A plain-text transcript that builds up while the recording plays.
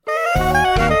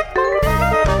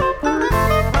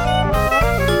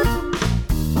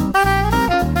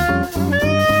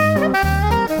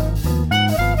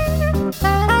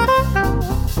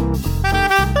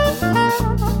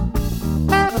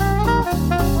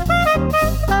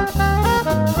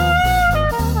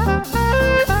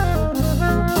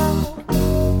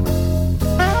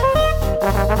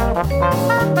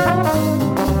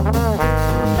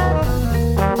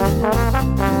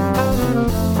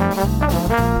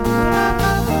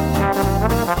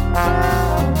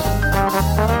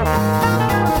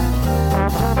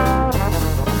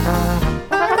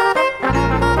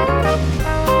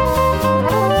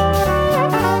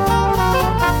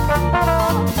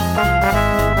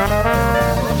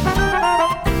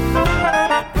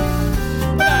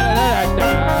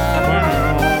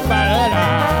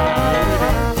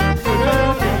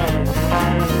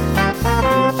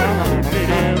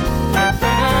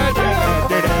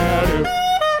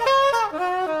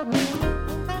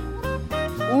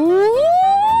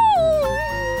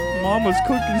Mama's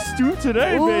cooking stew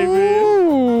today, baby.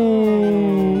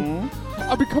 Ooh.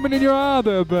 I'll be coming in your eye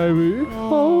there, baby.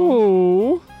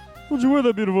 Oh. What'd you wear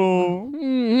that beautiful?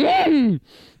 Mm.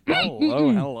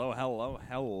 Hello.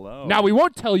 Now, we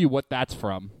won't tell you what that's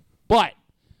from, but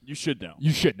You should know.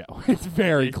 you should know. It's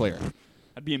very clear.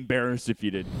 I'd be embarrassed if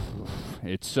you didn't.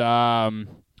 It's,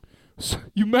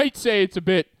 you might say it's a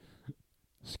bit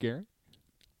scary.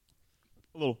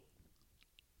 A little.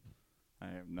 I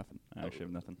have nothing. I actually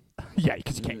have nothing. Yeah,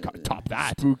 because you can't top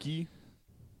that. Spooky.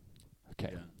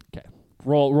 Okay.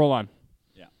 Roll on.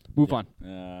 Yeah. Move on.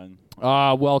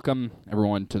 Welcome,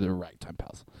 everyone, to the Ragtime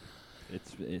Pals.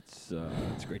 It's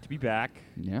great to be back.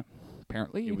 Yeah.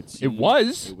 Apparently. It would seem. It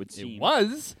was. It would seem. It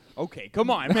was. Okay, come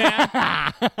on,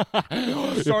 man.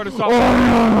 Start us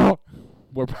off.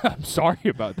 I'm sorry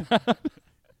about that.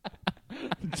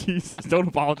 Jesus, don't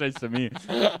apologize to me.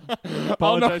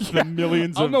 Apologize to the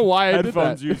millions I don't know why I did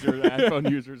headphone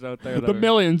that. users out there. The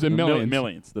millions and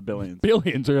millions. The billions.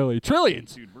 Billions, really.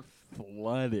 Trillions. Dude, we're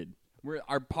flooded.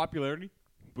 Our popularity,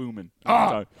 booming.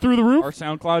 Through the roof? Our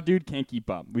SoundCloud, dude, can't keep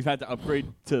up. We've had to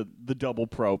upgrade to the Double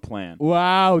Pro plan.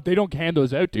 Wow, they don't hand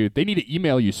those out, dude. They need to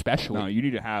email you specially. No, you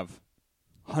need to have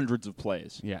hundreds of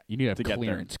plays. Yeah, you need to have to get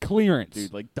clearance. there. Clearance.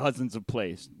 Dude, like dozens of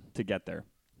plays to get there.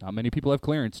 Not many people have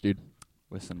clearance, dude.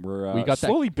 Listen, we're We got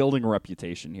slowly building a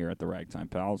reputation here at the Ragtime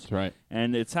Pals. That's right.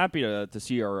 And it's happy to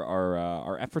see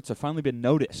our efforts have finally been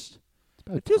noticed.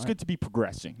 It feels good to be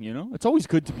progressing, you know? It's always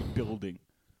good to be building.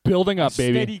 Building up,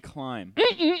 baby. Steady climb.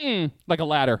 Like a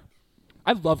ladder.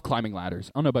 I love climbing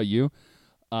ladders. I don't know about you.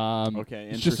 Okay,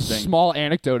 It's just a interesting. small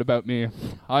anecdote about me.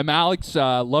 I'm Alex.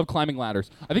 Love climbing ladders.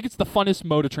 I think it's the funnest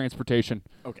mode of transportation.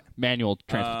 Okay. Manual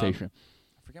transportation.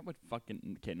 I forget what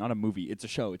fucking... Okay, not a movie. It's a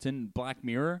show. It's in Black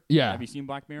Mirror. Yeah. Have you seen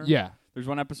Black Mirror? Yeah. There's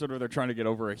one episode where they're trying to get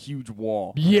over a huge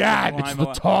wall. Yeah, it's the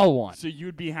tall one. So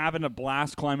you'd be having a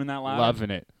blast climbing that ladder?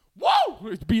 Loving it. Whoa!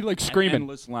 It'd be like screaming. An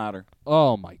endless ladder.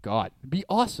 Oh, my God. It'd be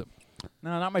awesome.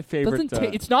 No, not my favorite.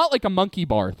 It's not like a monkey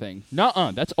bar thing.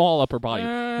 Nuh-uh. That's all upper body.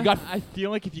 You got. I feel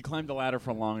like if you climbed the ladder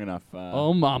for long enough,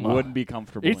 Oh, mama. you wouldn't be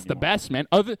comfortable It's the anymore. best, man.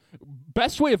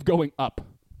 Best way of going up.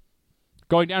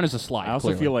 Going down is a slide. I also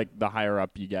clearly. feel like the higher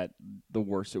up you get, the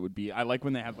worse it would be. I like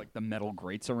when they have like the metal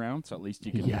grates around, so at least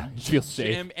you can you feel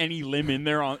safe. jam any limb in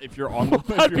there if you're on the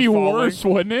That'd be worse,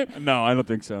 wouldn't it? No, I don't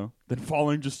think so. Than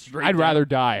falling just straight I'd down. rather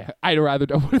die.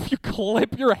 What if you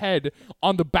clip your head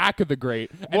on the back of the grate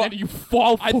and then you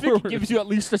fall I forward? think it gives you at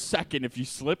least a second if you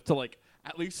slip to like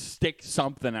at least stick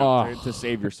something out there to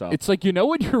save yourself. It's like,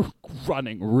 when you're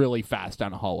running really fast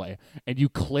down a hallway and you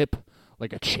clip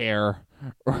like a chair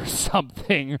or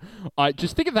something.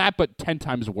 Just think of that, but 10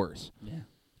 times worse. Yeah.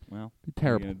 Well,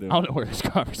 terrible. I don't know where this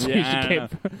conversation came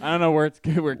from. I don't know where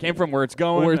it came from, where it's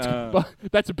going.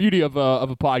 That's the beauty of a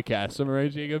podcast. Am I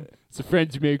right, Jacob? It's the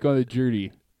friends you make on the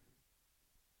journey.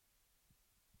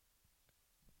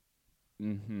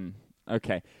 Mm-hmm.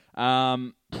 Okay.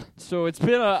 So it's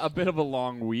been a bit of a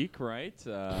long week, right?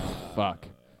 Fuck.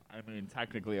 I mean,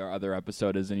 technically our other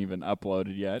episode isn't even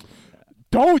uploaded yet.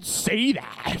 Don't say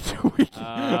that.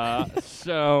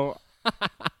 So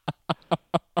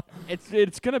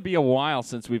it's going to be a while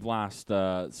since we've last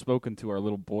spoken to our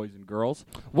little boys and girls.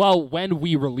 Well, when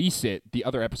we release it, the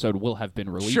other episode will have been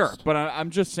released. Sure, but I'm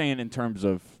just saying in terms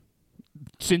of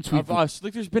us,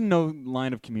 like there's been no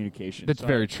line of communication. That's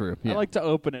very true. Yeah. I like to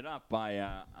open it up by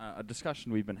a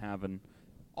discussion we've been having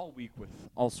all week with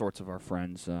all sorts of our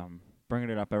friends, bringing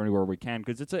it up everywhere we can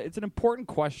because it's an important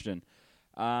question.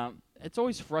 It's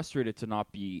always frustrated to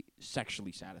not be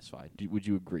sexually satisfied. Would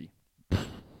you agree?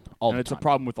 And it's a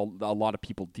problem with a lot of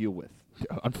people deal with.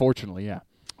 Unfortunately, yeah.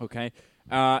 Okay,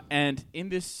 and in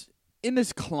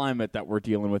this climate that we're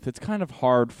dealing with, it's kind of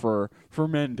hard for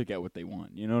men to get what they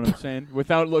want. You know what I'm saying?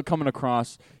 Without coming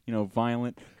across,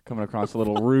 violent, coming across a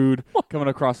little rude, coming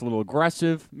across a little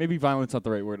aggressive. Maybe violent's not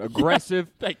the right word. Aggressive.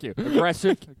 Yeah, thank you.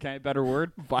 Aggressive. Okay, better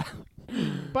word.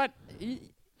 But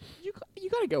you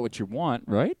gotta get what you want,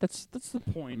 right? That's the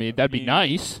point. I mean, that'd be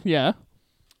nice. Yeah.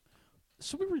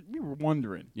 So we were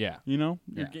wondering. Yeah.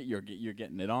 You're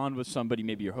getting it on with somebody.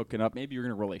 Maybe you're hooking up. Maybe you're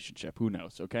in a relationship. Who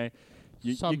knows? Okay.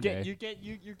 Someday.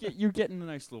 You're getting a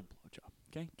nice little blowjob.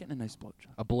 Okay, getting a nice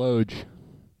blowjob. A blowj.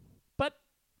 But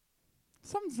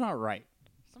something's not right.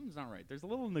 There's a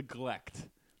little neglect.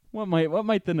 What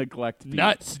might the neglect be?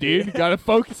 Nuts, dude. You gotta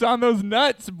focus on those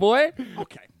nuts, boy.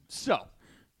 Okay. So,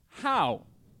 how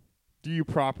do you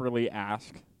properly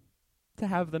ask to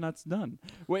have the nuts done?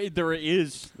 Wait, there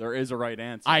is a right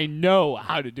answer. I know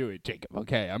how to do it, Jacob.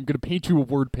 Okay, I'm gonna paint you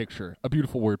a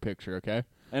beautiful word picture. Okay.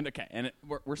 And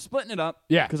we're splitting it up.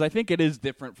 Yeah. Because I think it is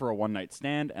different for a one-night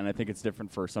stand, and I think it's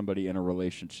different for somebody in a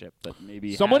relationship that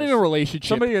maybe Someone has- in a relationship.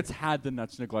 somebody that's had the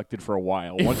nuts neglected for a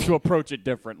while wants to approach it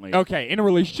differently. Okay, in a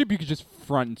relationship, you could just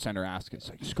front and center ask it. It's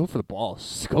like, just go for the balls.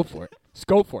 Just go for it. Just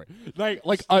go for it.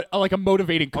 Like a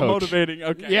motivating coach. Motivating.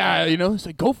 Okay. Yeah, it's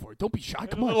like, go for it. Don't be shy.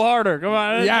 Come A on. little harder. Come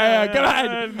on. Yeah, come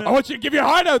on. I want you to give your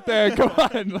heart out there. Come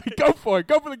on. Like, go for it.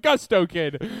 Go for the gusto,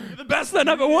 kid. You're the best that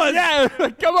ever was. Yeah,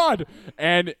 come on.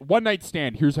 And one night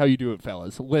stand, here's how you do it,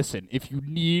 fellas. Listen, if you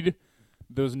need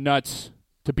those nuts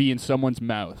to be in someone's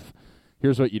mouth,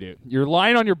 here's what you do. You're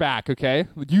lying on your back, okay?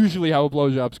 Usually how a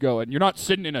blowjob's go. And you're not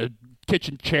sitting in a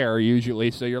kitchen chair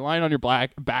usually, so you're lying on your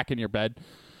back in your bed.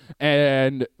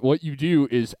 And what you do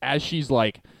is, as she's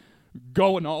like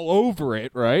going all over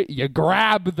it, right? You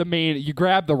grab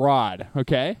the rod,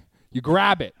 okay? You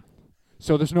grab it.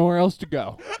 So there's nowhere else to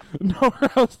go. Nowhere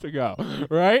else to go,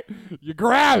 right? You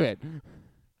grab it.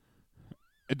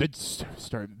 And then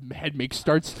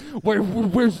starts.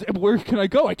 Where can I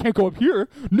go? I can't go up here.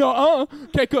 No,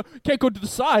 can't go to the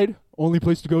side. Only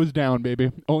place to go is down,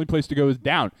 baby. Only place to go is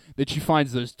down. Then she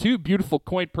finds those two beautiful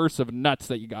coin purse of nuts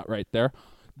that you got right there.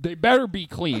 They better be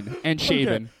clean and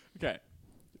shaven. Okay.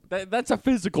 That's a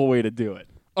physical way to do it.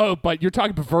 Oh, but you're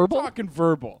talking verbal? Talking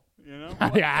verbal. You know? How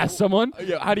do you ask someone?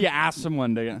 How do you ask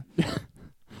someone to?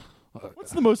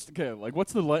 What's the most? Okay, like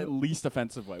what's the least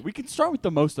offensive way? We can start with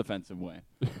the most offensive way.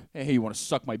 Hey, you want to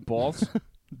suck my balls?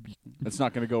 That's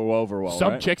not going to go over well.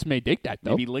 Some right? chicks may dig that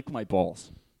though. Maybe lick my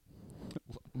balls.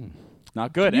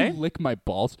 Not good, Can eh? you lick my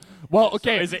balls? Well,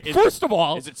 okay. So first of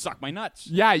all, is it suck my nuts?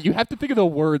 yeah, you have to think of the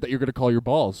word that you're going to call your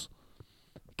balls,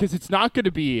 because it's not going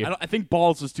to be. I think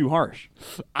balls is too harsh.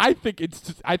 I think it's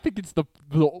the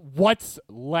what's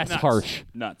less Nuts. harsh.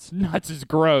 Nuts. Nuts is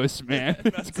gross, man.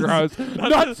 It's gross.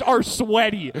 Nuts are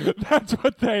sweaty. That's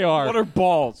what they are. What are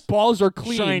balls? Balls are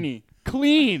clean. Shiny.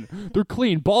 Clean. They're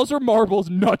clean. Balls are marbles.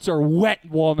 Nuts are wet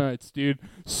walnuts, dude.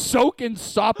 Soaking,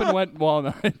 sopping wet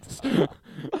walnuts.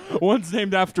 One's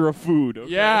named after a food.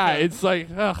 Okay? Yeah, it's like,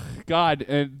 ugh, God.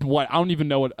 And what? I don't even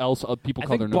know what else people I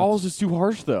call their think balls nuts. is too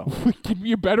harsh though. Give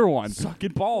me a better one.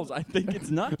 Sucking balls. I think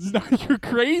it's nuts. No, you're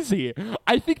crazy.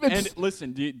 I think that's. And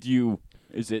listen, do you?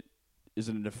 Is it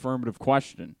an affirmative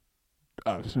question?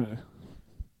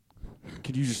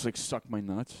 Could you just like suck my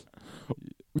nuts?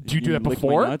 Do you do that lick my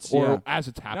before nuts? or Yeah. as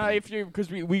it's No, happening? if you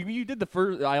because we did the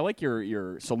first. I like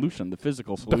your solution, the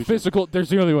physical The solution. physical. There's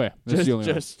the only way. There's the only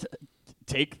way. Just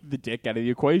take the dick out of the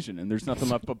equation, and there's nothing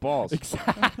left but balls.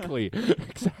 Exactly.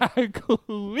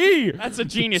 Exactly. That's a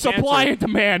genius Supply answer. and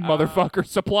demand, motherfucker.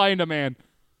 Supply and demand.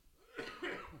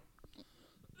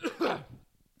 So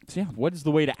yeah, what is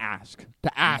the way to ask?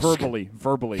 To ask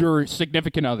verbally. your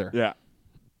significant other. Yeah,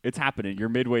 it's happening. You're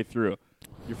midway through.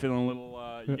 You're feeling a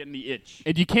little. You're getting the itch.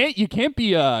 And you can't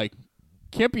be a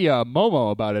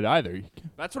Momo about it either.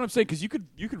 That's what I'm saying. Because you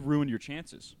could ruin your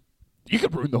chances. You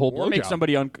could ruin the whole Or make blowjob.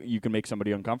 somebody you can make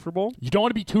somebody uncomfortable. You don't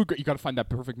want to be too great. You got to find that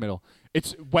perfect middle.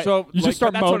 It's what So you like, just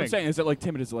start that's moaning. what I'm saying. Is it like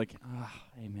timid? Is it like,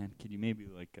 hey man, could you maybe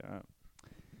like,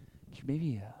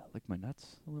 lick my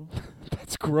nuts a little?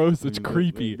 That's gross. That's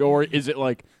creepy. Or is it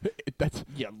like, That's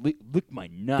yeah, lick my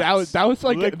nuts? that was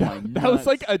like Lick my that was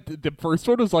like nuts. the first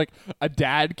one was like a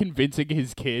dad convincing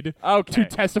his kid Okay. to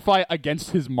testify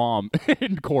against his mom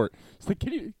in court. It's like,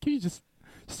 can you just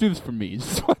do this for me,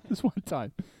 just this one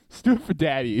time, just do it for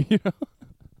daddy, you know.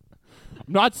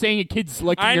 I'm not saying a kid's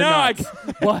licking I your know, nuts,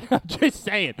 but I'm just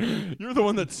saying. You're the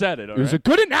one that said it. All There's a right?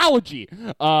 good analogy.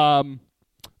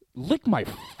 Lick my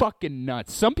fucking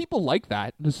nuts. Some people like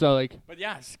that. So like But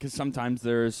yes, because sometimes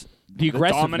there's The dominant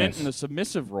aggressiveness. and the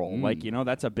submissive role. Like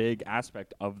that's a big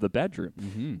aspect of the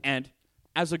bedroom. And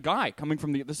as a guy coming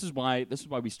from this is why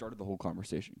we started the whole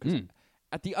conversation. Because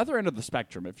at the other end of the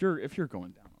spectrum, if you're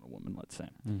going down on a woman, let's say,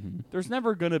 there's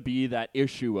never going to be that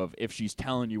issue of if she's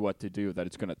telling you what to do that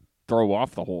it's going to throw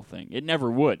off the whole thing. It never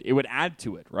would. It would add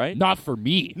to it, right? not for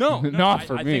me. No, not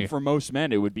for I me. think for most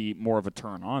men, it would be more of a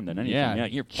turn on than anything. Yeah.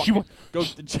 You're She fucking, wa- go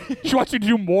to the gym. She wants you to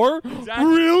do more? Exactly.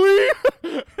 Really?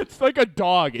 It's like a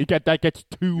dog. That gets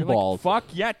two You're balls. like,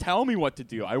 fuck yeah, tell me what to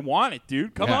do. I want it,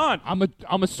 dude. Come Yeah. on.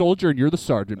 I'm a soldier and you're the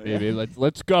sergeant, baby.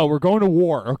 Let's go. We're going to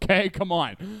war, okay? Come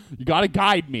on. You got to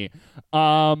guide me.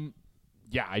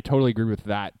 Yeah, I totally agree with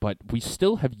that, but we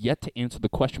still have yet to answer the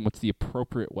question, what's the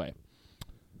appropriate way?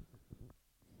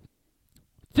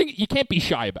 You can't be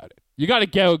shy about it. You got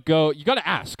to go. You got to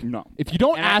ask. No. If you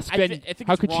don't And ask, I then think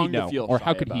how it's could she wrong to know? feel Or shy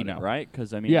how could he about it, know? right?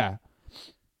 Because, I mean, Yeah.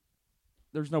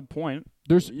 there's no point.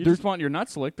 There's You just want your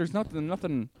nuts licked. There's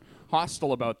nothing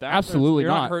hostile about that. Absolutely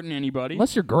You're not. not hurting anybody.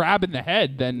 unless you're grabbing the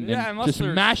head, then and unless just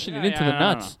there's- mashing it into the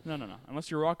nuts. No.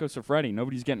 Unless you're Rocco Siffredi,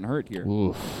 nobody's getting hurt here.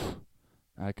 Oof,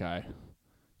 that guy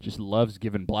just loves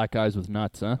giving black guys with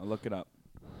nuts, huh? I'll look it up.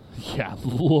 Yeah,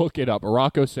 look it up.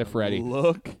 Rocco Siffredi.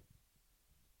 Look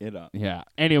it up. Yeah.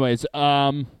 Anyways,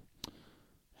 I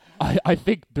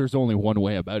think there's only one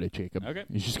way about it, Jacob. Okay.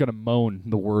 He's just gonna moan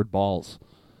the word balls.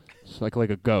 It's like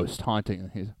a ghost haunting.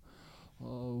 He's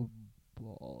balls.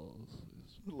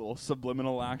 A little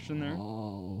subliminal action there.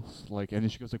 Balls. Like, and then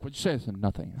she goes like, "What'd you say?" I said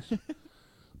nothing.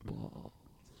 Balls.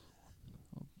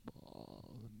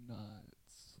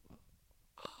 Nuts.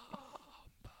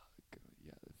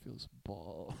 Yeah, it feels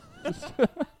balls.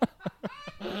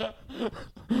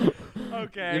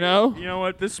 Okay. You know? You know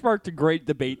what? This sparked a great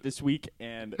debate this week,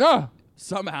 and Ah.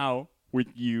 somehow with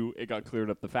you, it got cleared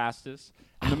up the fastest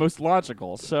and the most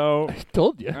logical. So I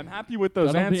told you. I'm happy with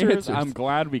those Got all the answers. answers. I'm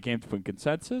glad we came to a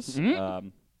consensus.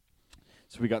 Mhm.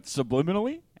 So we got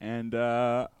subliminally and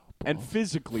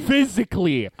physically.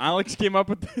 Physically. Alex came up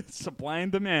with the supply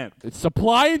and demand. It's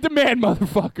supply and demand,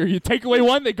 motherfucker. You take away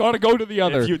one, they gotta go to the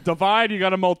other. If you divide, you got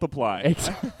to multiply.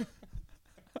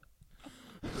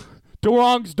 Two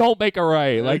wrongs don't make a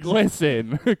right. Like, Exactly.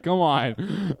 listen. Come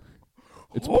on.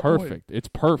 It's Oh, boy. perfect. It's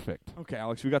perfect. Okay,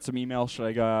 Alex, we got some emails.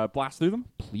 Should I blast through them?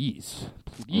 Please.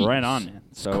 Please. Right on, man.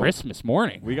 It's So Christmas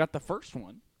morning. we got the first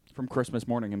one from Christmas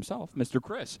morning himself, Mr.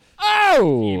 Chris,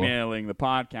 Oh! emailing the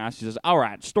podcast. He says, "All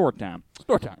right, store time."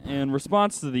 Store time. In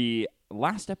response to the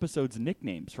last episode's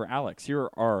nicknames for Alex, here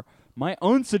are my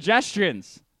own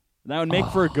suggestions. That would make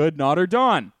for a good Nod or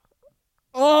Dawn.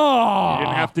 Oh! You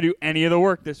didn't have to do any of the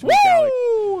work this week, Alex.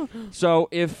 So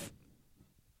if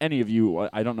any of you,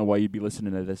 I don't know why you'd be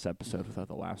listening to this episode without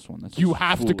the last one. That's You just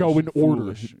have to foolish, go in order.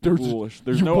 Foolish. There's- foolish.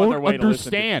 There's you no won't other way to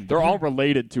listen to. understand. They're all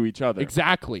related to each other.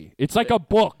 Exactly. It's like a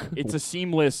book. It's a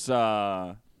seamless. It's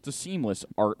a seamless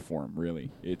art form,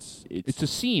 really. It's It's a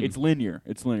seam. It's linear.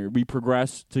 It's linear. We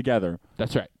progress together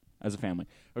That's right. as a family.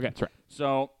 Okay, That's right.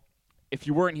 So, if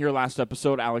you weren't here last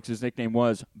episode, Alex's nickname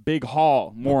was Big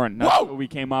Hall Morin. That's Whoa! what we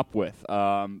came up with. Big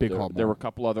Hall There Morin. were a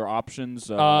couple other options.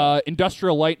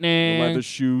 Industrial the Lightning. leather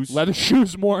shoes. Leather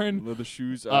shoes, Morin. Leather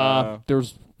shoes.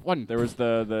 There's one. There was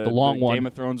the long one. Game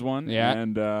of Thrones one. Yeah.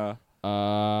 And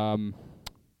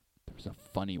There's a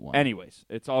funny one. anyways,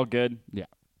 it's all good. Yeah.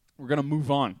 We're gonna move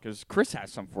on because Chris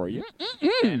has some for you.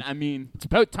 And I mean, It's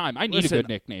about time. I need Listen, a good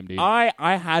nickname, dude. I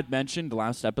had mentioned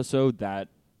last episode that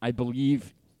I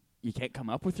believe you can't come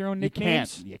up with your own you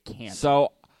nicknames. can't. You can't.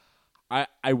 So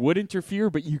I would interfere,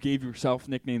 but you gave yourself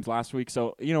nicknames last week.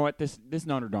 So you know what? This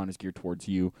Nod or Dawn is geared towards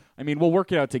you. I mean, we'll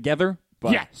work it out together.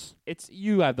 But yes. it's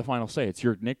you have the final say. It's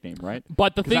your nickname, right?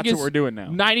 But the 'Cause thing that's is, what we're doing now.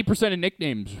 90% of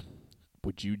nicknames.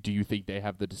 Do you think they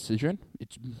have the decision?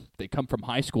 They come from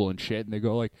high school and shit, and they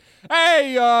go like,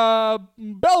 "Hey,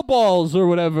 bell balls or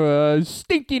whatever,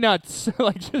 stinky nuts,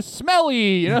 like just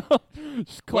smelly, you know."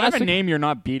 Just Whatever classic. name you're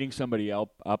not beating somebody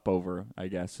up over, I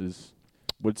guess,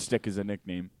 would stick as a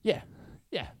nickname. Yeah,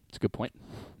 it's a good point.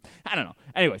 I don't know.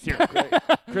 Anyways, here,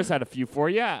 Chris had a few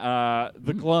for you.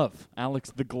 The glove,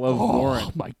 Alex, the glove Warren.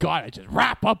 Oh my god, I just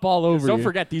wrap up all over Don't you.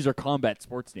 forget, these are combat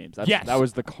sports names. Yes. That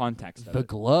was the context of The it.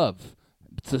 glove.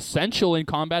 It's essential in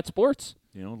combat sports.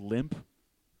 You know, limp,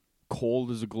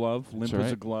 cold as a glove, limp That's as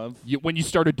a right. glove. When you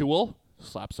start a duel,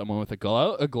 slap someone with a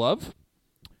glove.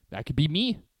 That could be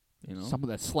me. You know, Someone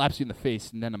that slaps you in the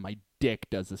face, and then my dick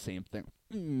does the same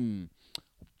thing.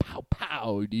 Pow,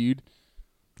 pow, dude.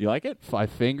 you like it?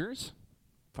 5 fingers.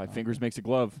 5 fingers makes a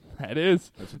glove. That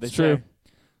is. That's what they It's say.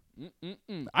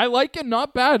 true. I like it.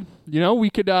 Not bad. You know, we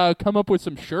could come up with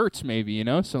some shirts, maybe. You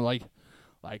know, so like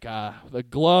the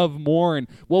glove more, and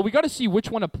well, we got to see which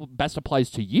one best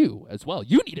applies to you as well.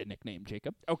 You need a nickname,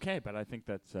 Jacob. Okay, but I think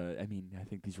that's. I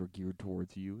think these were geared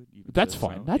towards you. Even That's so,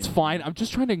 fine. That's yeah. fine. I'm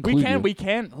just trying to include you. We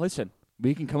can. Listen,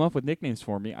 we can come up with nicknames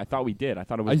for me. I thought we did. I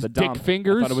thought it was Is the Dick dump.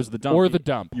 Fingers I thought it was the dump. or the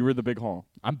dump? You were the big hall.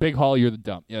 I'm Big Hall. You're the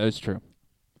dump. Yeah, that's true.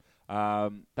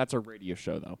 That's a radio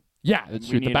show, though. Yeah, that's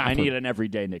true. The I bathroom. need an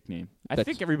everyday nickname. I That's-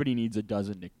 think everybody needs a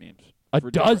dozen nicknames. A for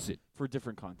dozen? for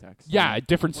different contexts. Yeah,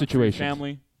 different One for your situations.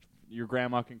 family, your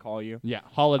grandma can call you. Yeah,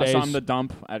 holidays. I'm the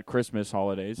dump at Christmas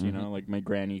holidays. You Mhm. know, like my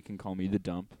granny can call me the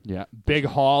dump. Yeah, Big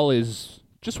Hall is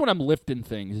just when I'm lifting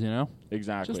things. You know.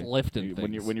 Exactly. Just lifting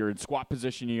When things. you're in squat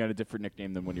position, you got a different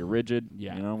nickname than when you're rigid.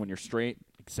 Yeah. You know, when you're straight,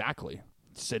 Exactly.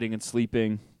 sitting and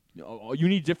sleeping. You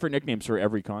need different nicknames for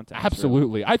every context. really.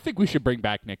 Absolutely. I think we should bring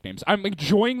back nicknames. I'm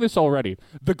enjoying this already.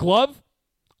 The glove,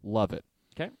 love it.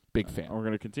 Okay. Big fan. We're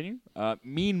gonna continue.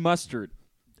 Mean mustard.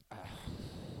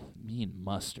 Mean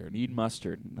Mustard. Mean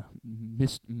Mustard.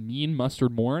 Mean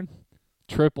Mustard Morin?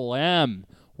 Triple M.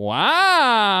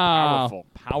 Wow.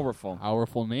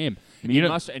 Powerful name. Mean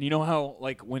mustard. And you know how,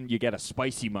 like, when you get a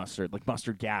spicy mustard, like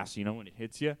mustard gas, you know, when it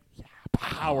hits you? Yeah.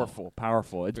 Powerful.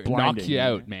 It's It'll blinding. knock you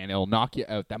out, man. It'll knock you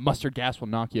out. That mustard gas will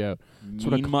knock you out.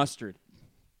 Mean Mustard.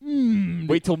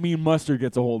 Wait till Mean Mustard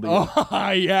gets a hold of you.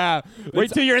 Oh, yeah.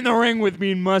 Wait till you're in the ring with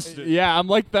Mean Mustard. Yeah, I'm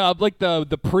like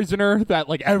the prisoner that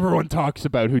like everyone talks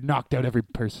about who knocked out every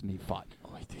person he fought.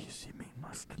 Wait till you see Mean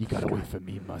Mustard. You gotta wait for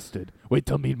Mean Mustard. Wait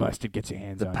till Mean Mustard gets your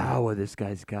hands on you. Power this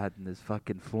guy's got in this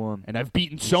fucking form. And I've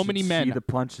beaten so many men See the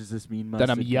punches this Mean Mustard.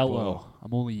 that I'm yellow.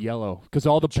 I'm only yellow because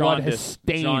all the blood has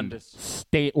stained.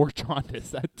 Or jaundice.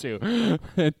 That too.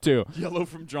 That too. Yellow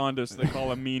from jaundice. They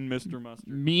call him Mean Mr. Mustard.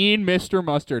 Mean Mr.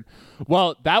 Mustard.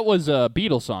 Well, that was a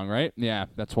Beatles song, right? Yeah,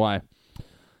 that's why.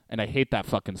 And I hate that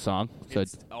fucking song. So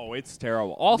It's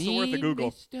terrible. Also worth a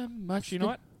Google. Mr. Mustard. You know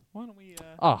what? Why don't we?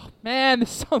 Oh man,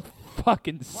 this song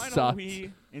fucking Why sucks. don't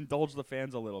we indulge the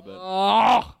fans a little bit?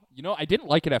 Oh, you know, I didn't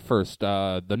like it at first.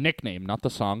 The nickname, not the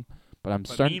song. But I'm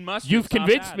starting. Mean Mustard's You've not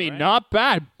convinced bad, me. right? Not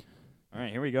bad. All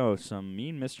right, here we go. Some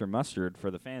Mean Mr. Mustard for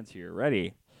the fans here.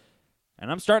 Ready? And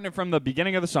I'm starting it from the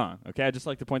beginning of the song. Okay, I just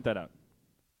like to point that out.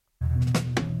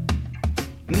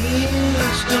 Mean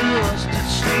Mr. Mustard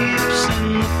sleeps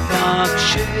in the park,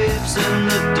 shaves in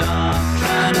the dark,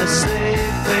 trying to save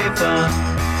paper.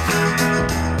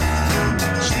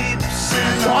 Sleeps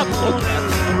in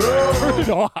the road. Turn it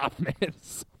off, man.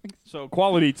 So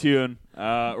quality tune.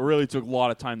 Really took a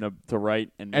lot of time to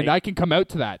write and And I can come out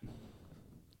to that.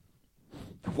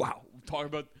 wow, talk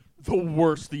about the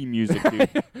worst theme music, dude.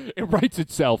 It writes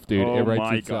itself, dude. Oh It writes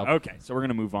my itself. god. Okay, so we're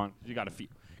gonna move on. You got to feed.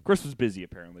 Chris was busy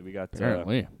apparently. We got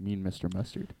Apparently, Mean Mr.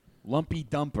 Mustard. Lumpy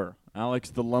Dumper.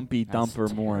 Alex the Lumpy That's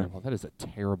Dumper Morin. terrible. That is a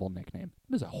terrible nickname.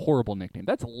 That is a horrible nickname.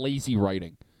 That's lazy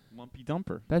writing. Lumpy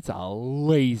Dumper. That's a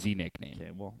lazy nickname.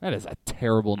 Okay, well, That is a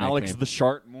terrible nickname. Alex the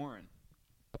Shart Morin.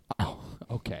 Oh,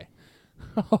 okay.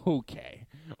 Okay.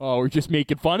 Oh, we're just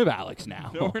making fun of Alex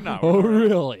now. No, we're not. Oh,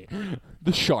 really?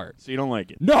 The Shart. So you don't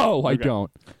like it? No, I Okay.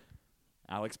 don't.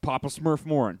 Alex Papa Smurf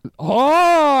Morin.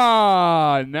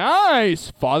 Oh,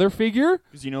 nice. Father figure?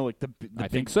 Because you know, like the I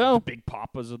big, think so. The big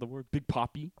papas of the word. Big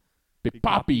Poppy. Big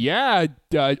Poppy, yeah.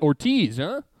 Ortiz,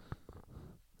 huh?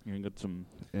 You got some.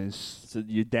 It's- So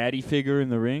your daddy figure in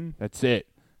the ring. that's it.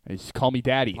 They just call me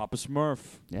Daddy. Papa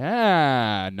Smurf.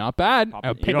 Yeah, not bad. Papa-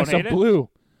 I'll you paint don't myself hate it? blue.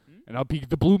 And I'll be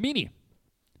the blue meanie.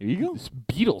 There you go. This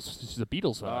Beatles. This is the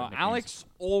Beatles. nicknames. Alex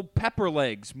Old Pepper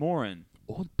Legs Morin.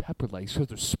 Old pepper legs because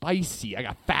they're spicy. I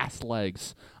got fast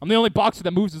legs. I'm the only boxer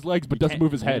that moves his legs but doesn't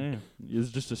move his head.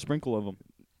 There's just a sprinkle of them.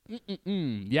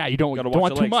 Yeah, you don't, Gotta don't watch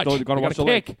want the too legs. much. Gotta You watch the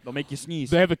gotta leg. kick. They'll make you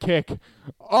sneeze. They have a kick.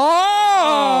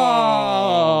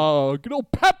 Oh, good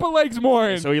old pepper legs,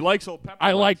 Morin. So he likes Old Pepper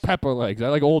I Legs. like pepper legs. I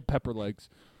like old pepper legs.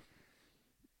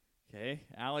 Okay,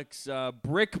 Alex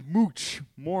Brick Mooch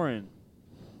Morin.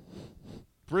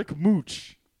 Brick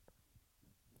Mooch.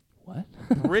 What?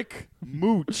 Brick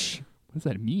Mooch. What does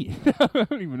that mean? I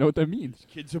don't even know what that means.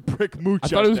 Kid's a brick mooch. I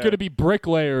thought it was going to be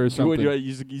bricklayer or something.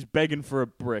 He's begging for a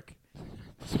brick.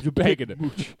 You're begging it.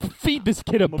 Feed this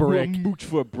kid a I'm brick. a mooch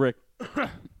for a brick.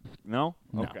 No?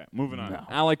 No. Okay, moving on. No.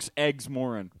 Alex Eggs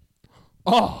Morin.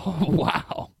 Oh,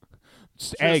 wow.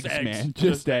 Just eggs, eggs. man. Just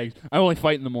Just eggs. I only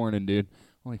fight in the morning, dude.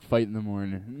 Only fight in the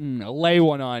morning. I'll lay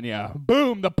one on ya.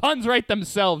 Boom. The puns write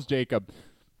themselves, Jacob.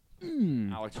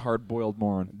 Alex Hard Boiled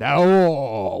Morin.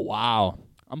 Oh, wow.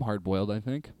 I'm hard-boiled, I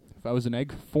think. If I was an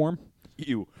egg form.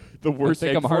 You. The worst I think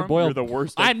egg I'm form? hard-boiled. You're the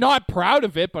worst egg I'm not proud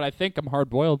of it, but I think I'm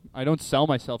hard-boiled. I don't sell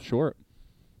myself short.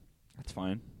 That's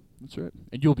fine. That's right.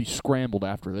 And you'll be scrambled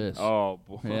after this. Oh,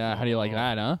 boy. Yeah, how do you like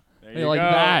that, huh? There How do you like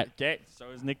go. that? Okay, so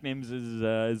his nicknames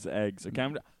is Eggs.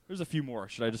 Okay, there's a few more.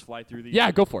 Should I just fly through these?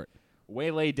 Yeah, go for it.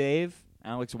 Waylay Dave.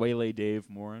 Alex Waylay Dave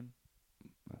Morin.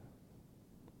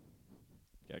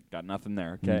 Yeah, got nothing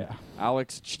there. Okay. Yeah.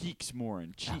 Alex Cheeks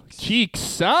Morin. Cheeks.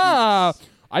 Cheeks. Ah,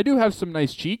 I do have some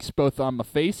nice cheeks, both on my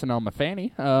face and on my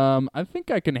fanny. I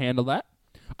think I can handle that.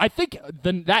 I think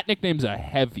that nickname's a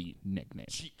heavy nickname.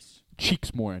 Cheeks.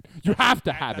 Cheeks Morin. You have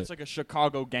to have That's it. like a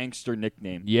Chicago gangster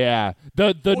nickname. Yeah.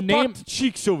 The name.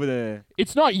 Cheeks over there.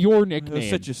 It's not your They'll nickname.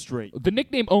 set you straight. The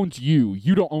nickname owns you.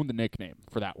 You don't own the nickname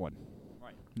for that one.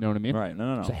 Right. You know what I mean? Right.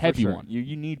 No. It's a for heavy sure. one.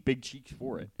 You need big cheeks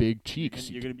for it. Big cheeks.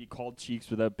 You're going to be called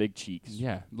Cheeks without big cheeks.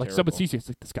 Yeah. Like Terrible. someone sees you, it's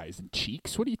like, this guy isn't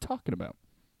cheeks. What are you talking about?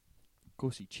 Go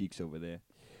see Cheeks over there.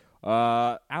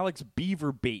 Alex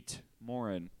Beaver Bait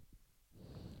Morin.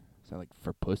 Is that like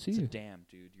for pussy? It's a damn,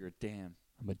 dude. You're a damn.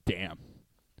 I'm a damn.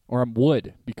 Or I'm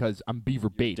wood because I'm beaver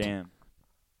bait. Damn.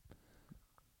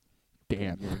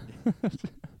 Damn.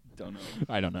 Don't know.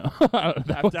 I don't know.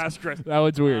 Have to ask Chris. That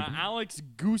one's weird. Alex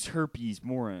Goose Herpes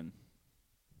Morin.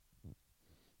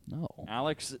 No.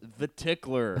 Alex the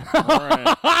Tickler. Morin.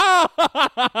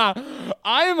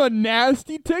 I am a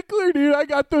nasty tickler, dude. I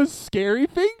got those scary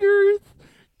fingers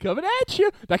coming at you.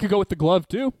 That could go with the glove,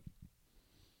 too.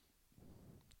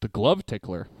 The glove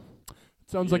tickler.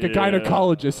 Sounds like a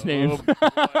gynecologist name.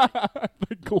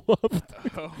 The glove.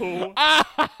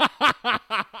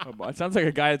 Oh, it sounds like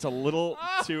a guy that's a little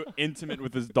too intimate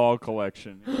with his dog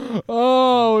collection.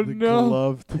 Oh, The no.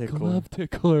 glove tickler. Glove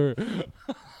tickler.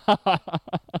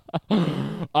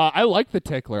 I like the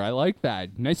tickler. I like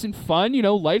that. Nice and fun,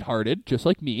 lighthearted, just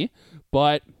like me.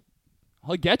 But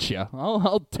I'll get you.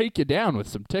 I'll take you down with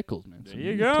some tickles, man. There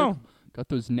you go. Got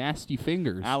those nasty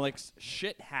fingers. Alex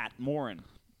Shit Hat Morin.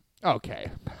 Okay,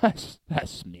 that's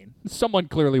mean. Someone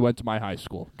clearly went to my high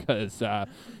school because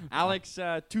Alex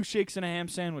 2 shakes and a ham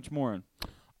sandwich Morin.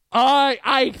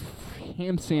 I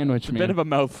ham sandwich, A man. bit of a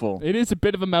mouthful. It is a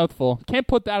bit of a mouthful. Can't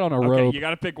put that on a rope. Okay, you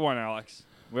got to pick one, Alex.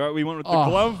 We went with the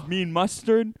glove, mean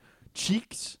mustard,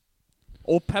 cheeks,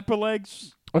 old pepper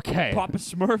legs, Okay, Papa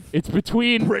Smurf, it's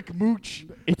between brick mooch,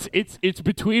 it's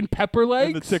between pepper and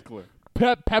legs, the tickler.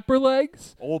 Pepper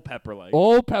legs, Old pepper legs.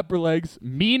 old pepper legs,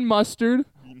 mean mustard,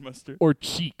 Mean mustard. or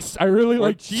cheeks. I really Or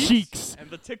like cheeks. And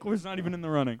the tickler's not even in the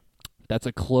running. That's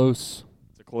a close,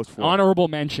 It's a close four. honorable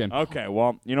mention. Okay,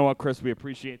 well, you know what, Chris? We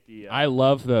appreciate the. I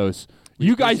love those. we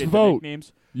You guys appreciate the vote.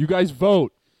 nicknames. You guys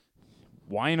vote.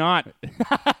 Why not?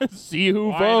 See who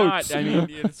Why votes. not? I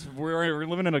mean, we're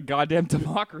living in a goddamn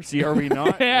democracy, are we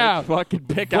not? Yeah. Let's fucking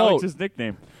pick Vote. Alex's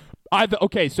nickname.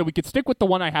 Okay, so we could stick with the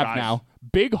one I have Guys. now.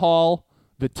 Big Hall,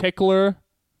 the tickler,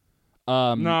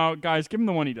 No, guys, give him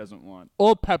the one he doesn't want.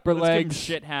 old pepper Let's give him legs.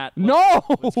 shit hat. No!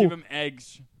 Let's give him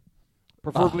eggs.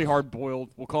 Preferably hard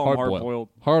boiled. We'll call him hard boiled.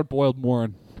 Hard-boiled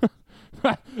Morin.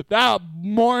 That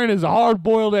Morin is a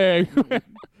hard-boiled egg.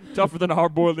 Tougher than a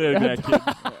hard boiled egg, that kid.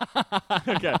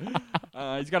 Okay.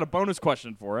 He's got a bonus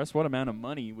question for us. What amount of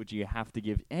money would you have to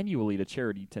give annually to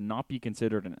charity to not be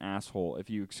considered an asshole if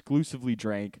you exclusively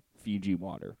drank Fiji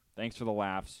water? Thanks for the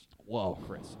laughs. Whoa.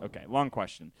 Chris. Okay, long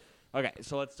question. Okay,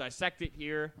 so let's dissect it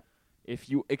here. If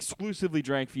you exclusively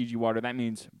drank Fiji water, that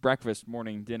means breakfast,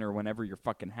 morning, dinner, whenever you're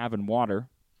fucking having water,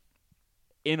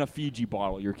 in a Fiji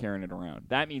bottle, you're carrying it around.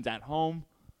 That means at home,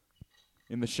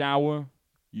 in the shower,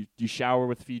 you shower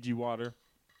with Fiji water.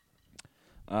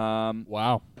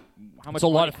 Wow. How That's much a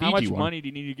lot of how much Fiji water. money do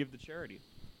you need to give to charity?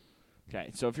 Okay,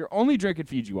 so if you're only drinking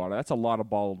Fiji water, that's a lot of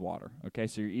bottled water. Okay,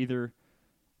 so you're either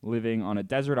living on a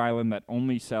desert island that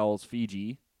only sells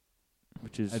Fiji,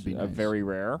 which is That'd be nice. very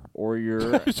rare, or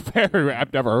you're It's very rare.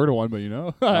 I've never heard of one, but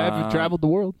I haven't traveled the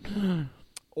world.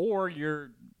 or you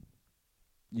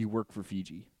work for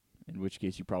Fiji, in which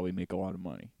case you probably make a lot of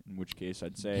money. In which case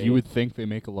I'd say You would think they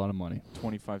make a lot of money.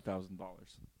 $25,000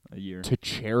 a year. To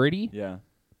charity? Yeah.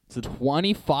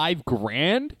 25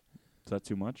 grand? Is that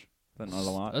too much? Is that not a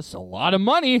lot? That's a lot of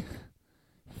money.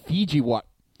 Fiji water.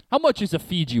 How much is a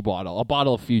Fiji bottle? A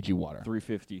bottle of Fiji water?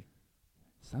 $350.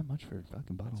 Is that much for a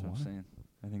fucking bottle That's of what I'm water? saying.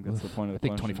 I think that's the point of I the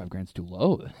think question. 25 grand's too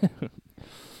low.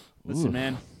 Listen, Oof.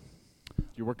 man.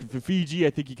 You're working for Fiji. I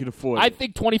think you can afford I it.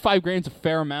 think 25 grand's a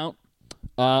fair amount.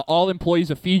 All employees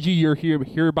of Fiji, you're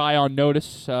hereby on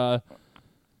notice.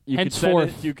 You can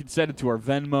henceforth. you can send it to our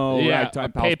Venmo, Yeah,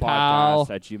 ragtimepalspodcast PayPal,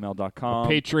 at gmail.com.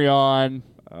 Patreon,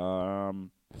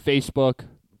 Facebook.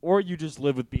 Or you just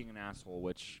live with being an asshole,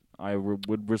 which I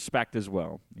would respect as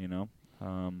well, you know?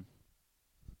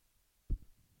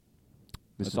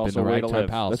 This That's has also been a the way to Ragtime live.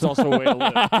 Pals. That's also a way to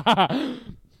live.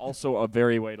 Also a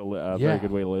very way to very Yeah.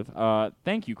 good way to live.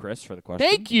 Thank you, Chris, for the question.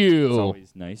 Thank you. It's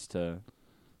always nice to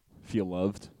feel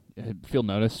loved. Feel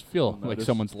noticed. Feel like noticed.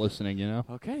 someone's listening, you know?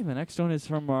 Okay, the next one is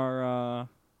from our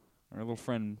little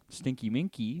friend Stinky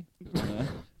Minky.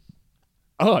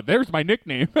 Oh, there's my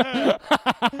nickname. So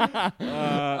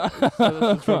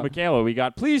this is from Michaela. We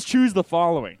got, please choose the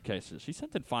following. Okay, so she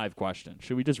sent in 5 questions.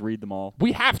 Should we just read them all?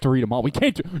 We have to read them all. We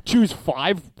can't choose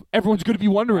 5. Everyone's going to be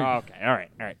wondering. Okay, all right.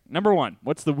 Number 1,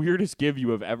 what's the weirdest gift you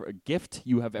have ever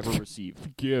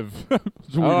received? Give.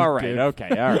 All right, okay,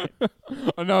 all right.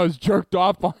 Oh, no, I was jerked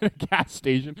off on a gas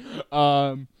station.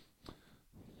 Joke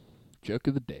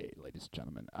of the day, ladies and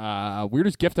gentlemen.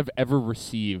 Weirdest gift I've ever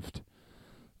received.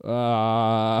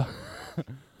 I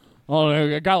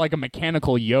got like a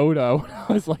mechanical Yoda when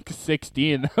I was like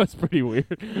 16. That was pretty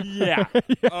weird. Yeah.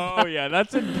 Oh yeah,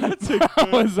 that's a That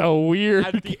good, was a weird.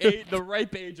 at the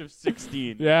ripe age of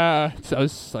 16. Yeah, so I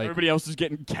was like Everybody else is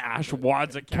getting cash,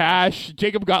 wads of cash.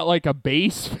 Jacob got like a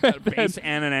bass, a bass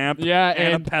and an amp, Yeah,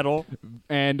 and a pedal.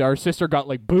 and our sister got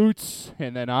like boots,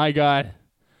 and then I got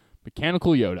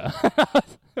mechanical Yoda.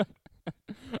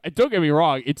 And don't get me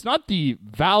wrong, it's not the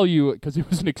value because it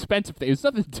was an expensive thing. It's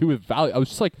nothing to do with value. I was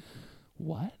just like,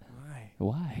 what?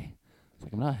 Why? It's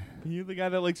like I'm not. You're the guy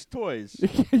that likes toys.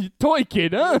 Toy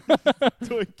kid, huh?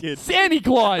 Toy kid. Santa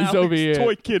Claus Alex over here.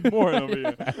 Toy kid more over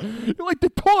here. You like the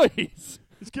toys.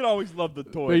 This kid always loved the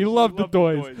toys. He loved the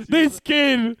toys. This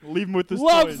kid Leave him with his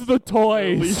loves toys. the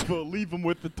toys. Leave him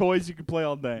with the toys. You can play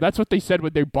all day. That's what they said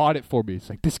when they bought it for me. It's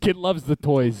like, this kid loves the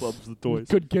toys. Loves the toys.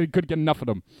 Could get enough of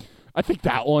them. I think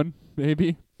that one,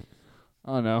 maybe.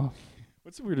 I don't know.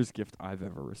 What's the weirdest gift I've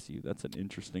ever received? That's an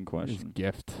interesting question.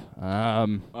 Gift.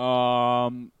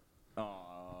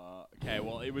 Okay,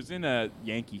 well, it was in a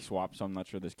Yankee swap, so I'm not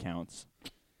sure this counts.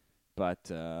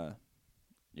 But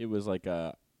it was like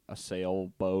a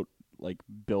sailboat, like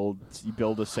you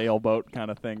build a sailboat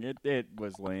kind of thing. It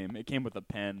was lame. It came with a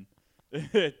pen.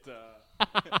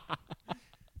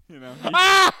 You know,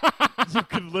 you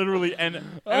could literally and it's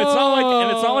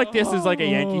not like this is like a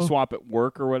Yankee swap at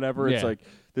work or whatever. It's Yeah. like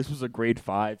this was a grade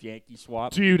 5 Yankee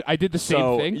swap. Dude, I did the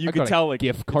same thing. You I could got a tell, like,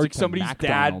 gift it's card like to somebody's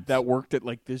McDonald's. dad that worked at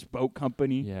like this boat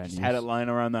company. Yeah, just and had he's- it lying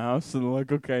around the house, and they're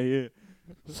like, okay, yeah,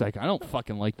 It's like, I don't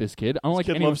fucking like this kid. I don't like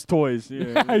kid any. loves toys.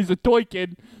 Yeah, He's a toy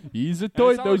kid. He's a And toy.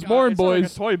 it's not Those like Morin it's not like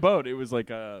boys. a toy boat. It was like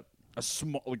a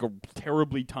small, like a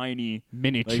terribly tiny like,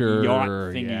 Miniature. yacht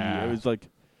thingy. Yeah. It was like.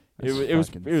 That's It was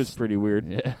fucking pretty weird.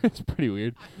 Yeah, it's pretty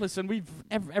weird. Listen,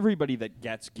 everybody that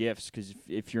gets gifts, because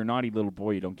if you're a naughty little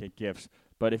boy, you don't get gifts.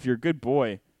 But if you're a good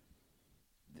boy,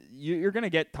 you're gonna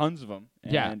get tons of them.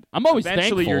 Yeah, And I'm always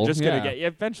eventually thankful. you're just gonna Yeah.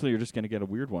 get. Eventually, you're just gonna get a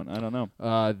weird one. I don't know.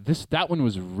 That one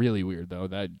was really weird though.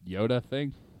 That Yoda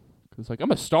thing. Cause like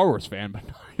I'm a Star Wars fan, but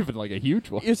not even like a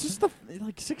huge one. It's just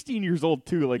like 16 years old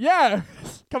too. Like, Yeah,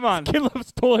 come on. kid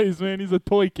loves toys, man. He's a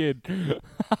toy kid.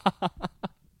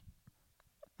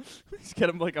 Just get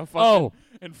him like a fucking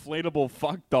inflatable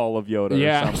fuck doll of Yoda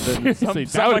or something. Seriously,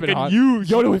 Some that I would've been can hot. use.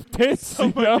 Yoda with tits.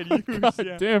 Something you know? I could use, God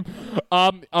yeah.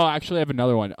 damn. Actually, I have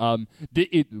another one.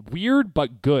 Weird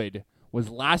but good was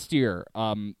last year.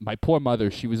 My poor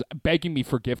mother, she was begging me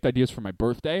for gift ideas for my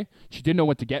birthday. She didn't know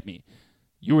what to get me.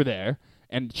 You were there,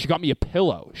 and she got me a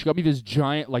pillow. She got me this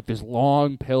giant, like this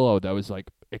long pillow that was like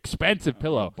expensive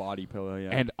pillow. Body pillow, yeah.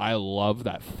 And I love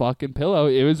that fucking pillow.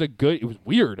 It was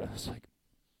weird. I was like,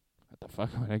 what the fuck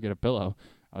when I get a pillow?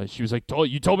 She was like,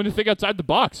 you told me to think outside the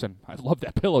box, and I love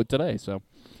that pillow today. So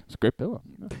it's a great pillow.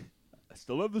 I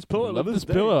still love this pillow. I love this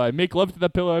pillow. I make love to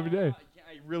that pillow every day. Yeah,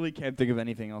 I really can't think of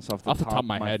anything else off the top of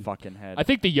my head. fucking head. I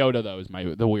think the Yoda though is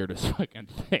the weirdest fucking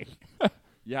thing.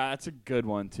 Yeah, that's a good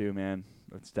one too, man.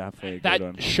 That's definitely a That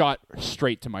good one. shot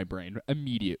straight to my brain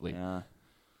immediately. Yeah.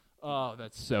 Oh,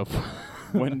 that's so fun.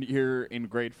 When you're in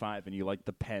grade 5 and you like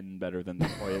the pen better than the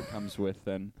toy it comes with,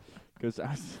 then because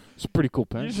It's a pretty cool you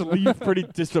pen. just leave pretty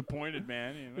disappointed,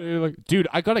 man. You know? You're like, dude,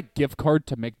 I got a gift card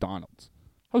to McDonald's.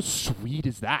 How sweet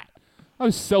is that? I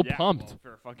was so Yeah, pumped. well,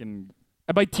 for a fucking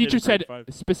And my teacher in grade said 5.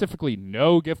 specifically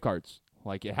no gift cards.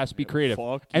 Like it has to be creative.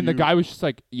 fuck And the you. guy was just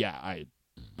like, yeah, I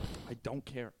don't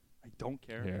care. I don't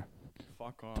care. here.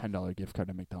 Fuck off. $10 gift card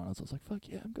to McDonald's. I was like, fuck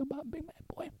yeah, I'm going to buy a Big Mac,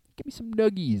 boy. Give me some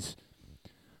nuggies.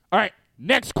 All right,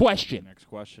 next question. Next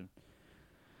question.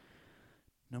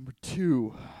 Number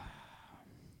 2.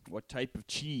 What type of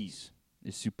cheese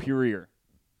is superior?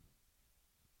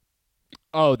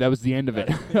 Oh, that was the end of it.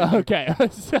 Okay. I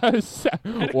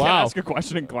can't Wow. ask a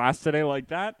question in class today like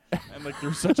that, and like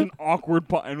there's such an awkward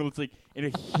and it's like in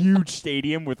a huge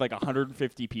stadium with like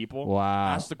 150 people. Wow.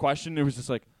 Asked the question, it was just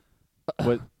like,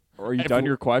 "What? Are you Everyone- done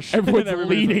your question?" Everyone's And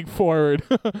everybody's leaning forward.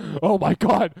 Oh, my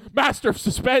God. Master of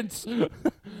suspense. like,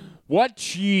 what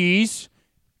cheese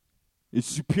is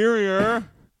superior?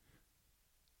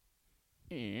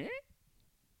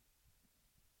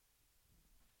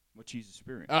 What cheese is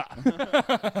superior?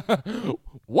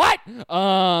 What?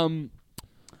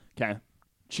 Okay,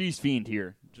 cheese fiend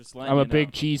here. Just letting I'm you a big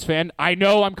know. cheese fan. I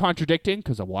know I'm contradicting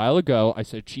because a while ago I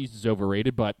said cheese is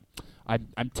overrated, but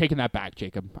I'm taking that back,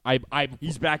 Jacob. I've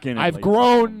He's back in it. I've ladies and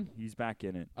grown- gentlemen. He's back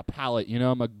in it. a palate. You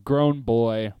know, I'm a grown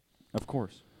boy. Of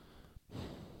course.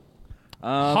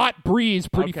 Hot breeze,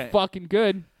 pretty okay. fucking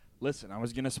good. Listen, I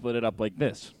was gonna split it up like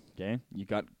this. Okay, you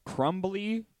got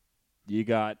crumbly, you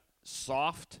got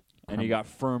soft, and you got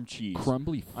firm cheese.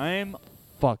 Crumbly I'm.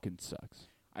 fucking sucks.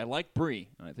 I like brie,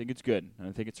 and I think it's good, and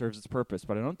I think it serves its purpose,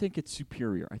 but I don't think it's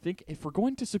superior. I think if we're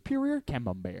going to superior,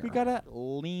 Camembert. we gotta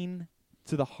lean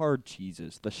to the hard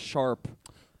cheeses, the sharp,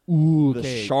 Ooh, the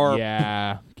okay. sharp-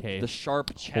 Yeah. Okay. the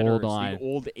sharp cheddars, on. the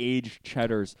old aged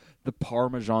cheddars, the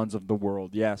parmesans of the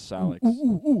world. Yes, Alex.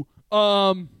 Ooh.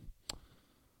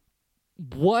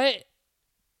 What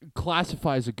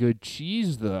classifies a good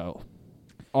cheese though?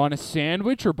 On a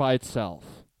sandwich or by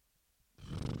itself?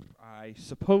 I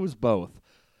suppose both.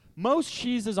 Most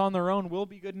cheeses on their own will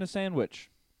be good in a sandwich.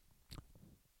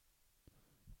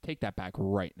 Take that back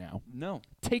right now. No,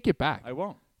 Take it back. I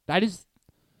won't. That is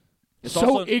It's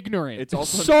so also- ignorant. It's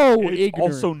also so it's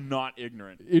ignorant. also not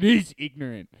ignorant. It is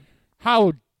ignorant.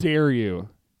 How dare you?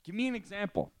 Give me an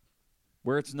example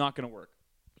where it's not going to work.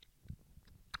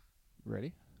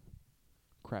 Ready?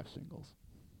 Kraft singles.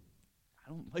 I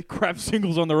don't like Kraft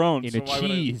singles on their own. In so a why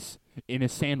would I- cheese. In a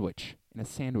sandwich. In a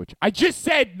sandwich. I just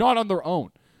said not on their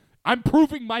own. I'm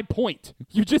proving my point.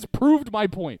 You just proved my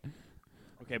point.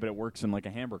 Okay, but it works in like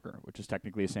a hamburger, which is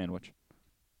technically a sandwich.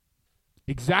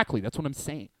 Exactly. That's what I'm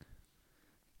saying.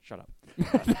 Shut up.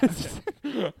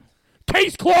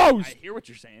 Case closed. I hear what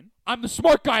you're saying. I'm the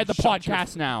smart guy of the Shut your-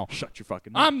 podcast now. Shut your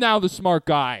fucking mouth. I'm now the smart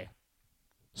guy.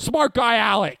 Smart guy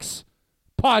Alex.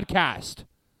 Podcast.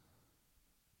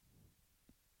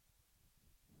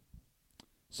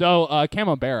 So,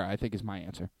 Camembert, I think, is my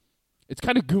answer. It's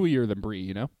kind of gooier than Brie,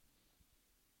 you know?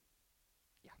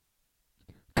 Yeah.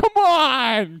 Come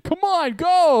on,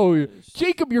 go!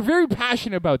 Jacob, you're very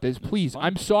passionate about this. Please, fun.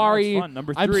 I'm No, sorry. it's fun.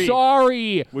 Number I'm 3.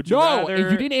 sorry. Would you no, rather-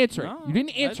 you didn't answer No, it. You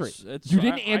didn't answer that's- it. it's- You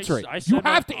didn't I- answer it. I You said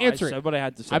have what- to answer I it. said what I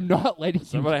had to say. I'm not letting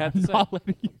Said you. what I had to I'm say. not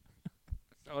letting you.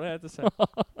 That's what I had to say.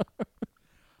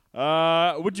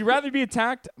 Would you rather be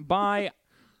attacked by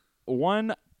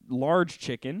one large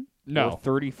chicken No. or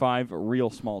 35 real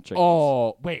small chickens?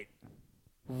 Oh, wait.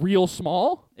 Real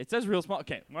small? It says real small.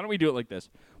 Okay, why don't we do it like this?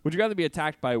 Would you rather be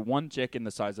attacked by one chicken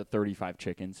the size of 35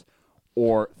 chickens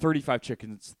or 35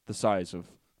 chickens the size of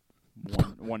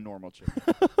one normal chicken?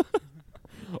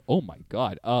 Oh, my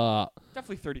God.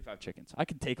 Definitely 35 chickens. I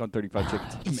could take on 35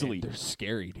 chickens easily. Man, they're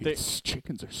scary, dude. They-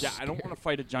 Chickens are Yeah, scary. I don't want to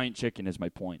fight a giant chicken is my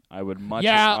point. I would much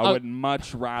Yeah, I would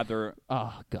much rather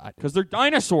Oh, God. cuz they're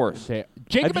dinosaurs.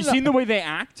 Jacob Have you seen the way they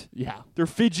act? Yeah. They're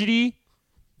fidgety.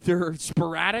 They're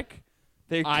sporadic.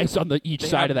 They Eyes on each they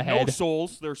side of have the head. No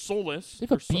souls. They're soulless. They have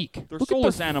They're a beak. They're Look at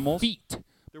soulless their animals. feet.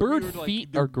 They're Bird weird, like,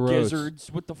 feet they're are gross.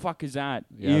 Gizzards. What the fuck is that?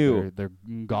 Yeah, Ew. they're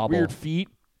gobble. Weird feet.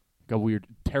 Got weird,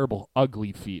 terrible,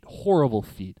 ugly feet. Horrible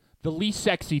feet. The least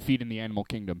sexy feet in the animal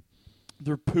kingdom.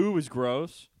 Their poo is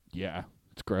gross. Yeah,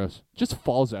 it's gross. Just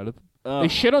falls out of them. Ugh. They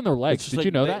shit on their It's legs. just Did like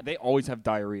you know they, that? They always have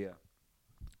diarrhea.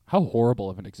 How horrible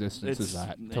of an existence It's is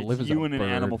that? it's To live as you a in an bird.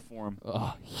 animal form.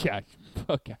 Oh, yeah.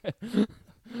 Okay.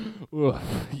 Ugh.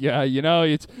 Yeah, you know,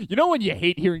 it's when you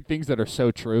hate hearing things that are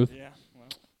so true. Yeah. Well,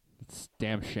 It's a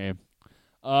damn shame.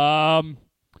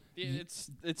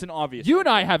 it's an obvious. You and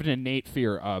I have an innate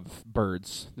fear of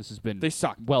birds. This has been They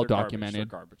suck. well They're garbage. documented. They're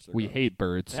garbage. They're We garbage. hate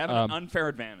birds. They have an unfair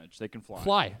advantage. They can fly.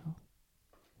 Fly.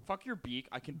 Fuck your beak.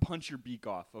 I can punch your beak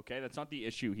off. Okay, that's not the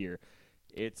issue here.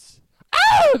 It's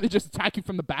Ah! They just attack you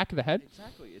from the back of the head.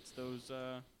 exactly. It's those.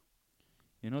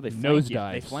 They Nose flank you. They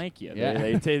dives. flank you. Yeah.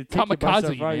 They take you by Kamikaze,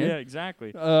 surprise. man. Yeah,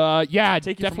 exactly. Yeah,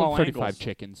 Take you from definitely all 35 angles.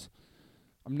 chickens.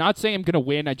 I'm not saying I'm gonna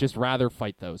win. I just rather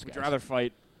fight those Would guys. you rather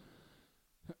fight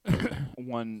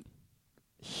one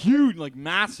huge, like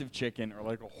massive chicken, or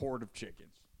like a horde of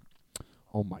chickens?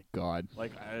 Oh my God.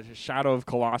 Like a Shadow of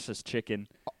Colossus chicken,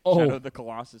 Oh. Shadow of the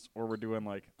Colossus, or we're doing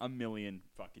like a million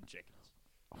fucking chickens.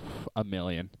 A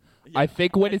million. Yeah, I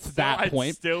think when it's still- that I'd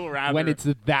point, still rather when it's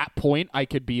that point, I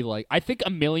could be like, I think a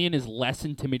million is less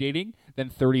intimidating than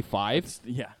 35.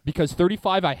 yeah. Because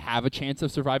 35, I have a chance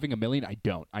of surviving. A million, I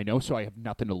don't. I know, so I have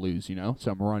nothing to lose, you know?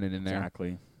 So I'm running in there.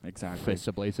 Exactly. Fists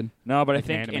ablazing. No, but Like I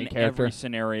think an anime in character. every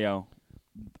scenario,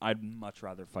 I'd much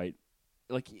rather fight.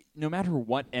 Like, no matter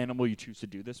what animal you choose to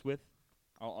do this with,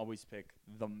 I'll always pick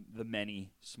the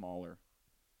many smaller.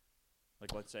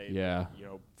 Like, let's say, Yeah.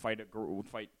 fight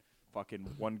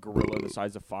fucking one gorilla the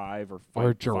size of 5, or fight Or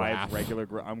a giraffe. 5 regular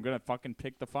gorilla. I'm gonna fucking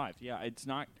pick the 5. Yeah, it's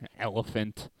not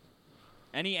Elephant.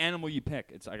 any animal you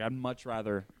pick. It's like I'd much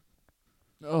rather.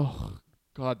 Oh,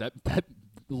 God, that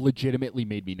legitimately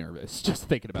made me nervous just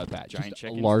thinking about that. Giant just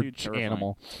chickens, a large dude, terrifying.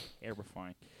 animal.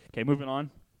 Terrifying. Okay, moving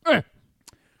on. Eh.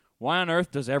 Why on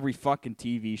earth does every fucking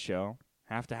TV show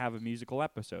have to have a musical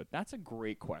episode? That's a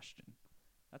great question.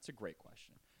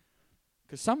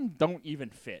 Because some don't even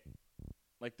fit.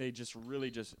 Like, they just really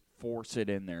just force it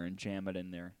in there and jam it in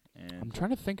there. I'm And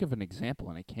trying to think of an example,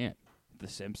 and I can't. The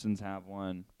Simpsons have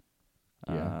one.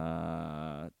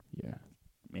 Yeah.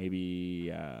 Maybe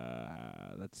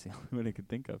that's the only one I could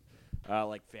think of.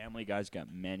 Like Family Guy's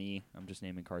got many. I'm just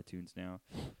naming cartoons now.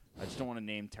 I just don't want to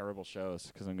name terrible shows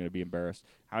because I'm going to be embarrassed.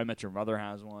 How I Met Your Mother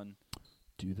has one.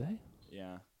 Do they?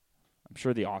 Yeah. I'm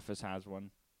sure The Office has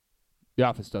one. The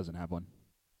Office doesn't have one.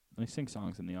 They sing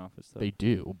songs in The Office, though. They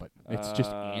do, but it's just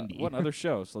Andy. What other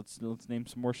shows? Let's name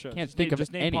some more shows. Can't Just think name, of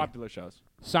just name any. popular shows.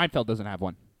 Seinfeld doesn't have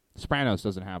one. Sopranos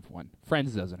doesn't have one.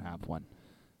 Friends doesn't have one.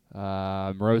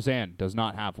 Roseanne does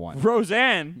not have one.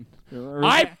 Roseanne.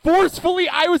 I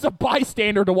was a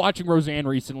bystander to watching Roseanne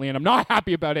recently, and I'm not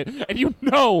happy about it. And you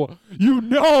know.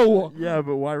 Yeah,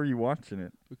 but why were you watching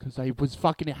it? Because I was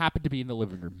fucking happened to be in the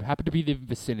living room, happened to be in the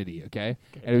vicinity, okay?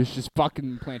 And it was just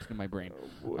fucking planted in my brain.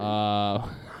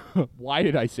 Why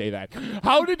did I say that?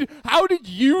 How did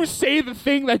you say the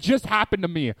thing that just happened to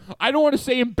me? I don't want to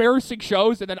say embarrassing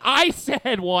shows, and then I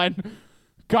said one.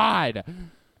 God.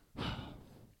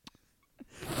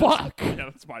 Fuck. Yeah,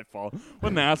 that's my fault.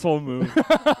 What an asshole move.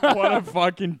 What a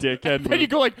fucking dickhead Then you move.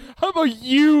 go like, how about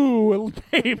you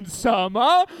name some,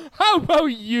 huh? How about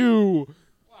you?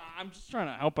 Well, I'm just trying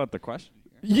to help out the question.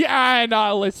 Yeah, and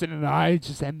listen, and I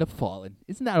just end up falling.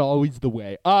 Isn't that always the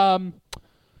way? I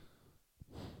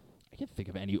can't think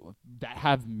of any that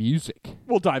have music.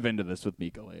 We'll dive into this with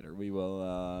Mika later. We will.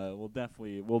 We'll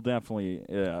definitely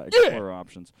explore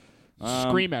options.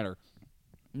 Scream at her.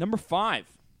 Number 5.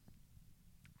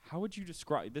 How would you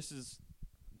describe? This is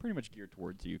pretty much geared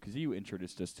towards you because you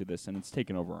introduced us to this, and it's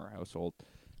taken over our household.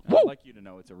 I'd like you to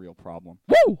know it's a real problem.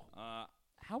 Woo!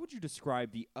 How would you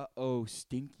describe the "uh-oh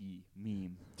stinky"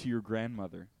 meme to your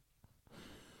grandmother?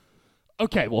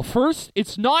 Okay, well, first,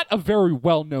 it's not a very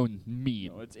well-known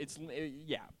meme. No,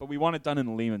 yeah, but we want it done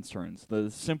in layman's terms. The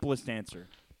simplest answer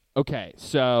Okay,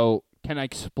 so can I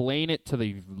explain it to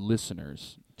the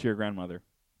listeners? to your grandmother.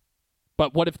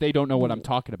 But what if they don't know what I'm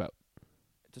talking about?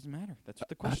 It doesn't matter. That's what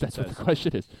the question That's says. what the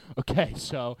question is. Okay,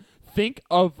 so think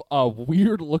of a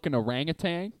weird-looking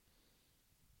orangutan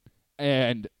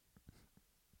and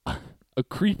a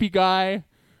creepy guy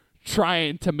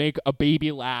trying to make a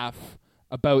baby laugh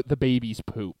about the baby's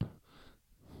poop.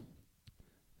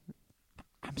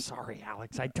 I'm sorry,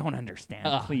 Alex. I don't understand.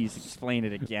 Please explain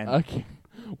it again.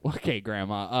 Okay,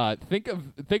 Grandma. Think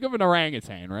of an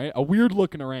orangutan, right? A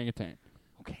weird-looking orangutan.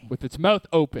 Okay. With its mouth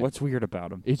open. What's weird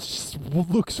about him? It just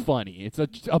looks funny. It's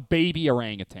a baby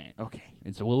orangutan. Okay.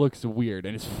 And so it looks weird,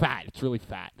 and it's fat. It's really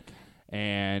fat.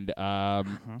 And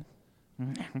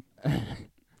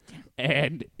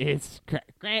and it's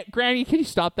Granny. Can you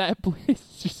stop that,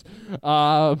 please? Just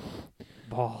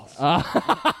Balls.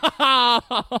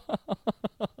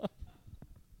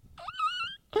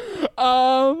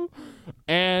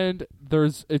 And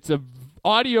it's a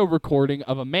audio recording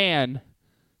of a man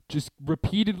just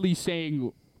repeatedly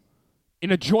saying, in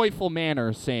a joyful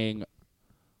manner, saying,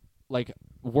 like,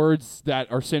 words that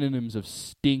are synonyms of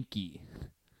stinky.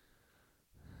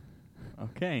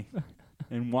 Okay.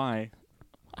 And why?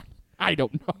 I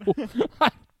don't know.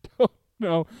 I don't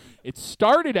know. It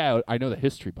started out, I know the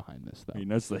history behind this, though. He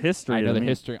knows the history. I know of the meme.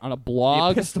 history. On a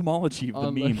blog. The epistemology of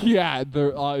the meme. Yeah, it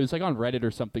was like on Reddit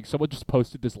or something. Someone just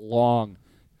posted this long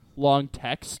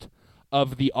text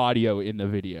of the audio in the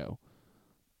video.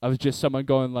 Of just someone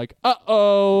going like,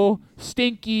 uh-oh,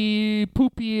 stinky,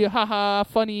 poopy, haha,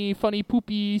 funny,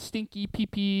 poopy, stinky,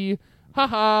 pee-pee,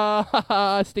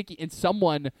 haha, stinky. And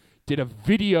someone did a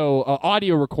video,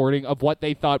 audio recording of what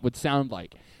they thought would sound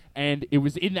like. And it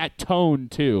was in that tone,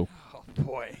 too. Oh,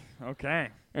 boy. Okay.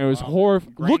 And it was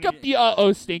horrible. Look up the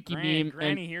uh-oh stinky meme.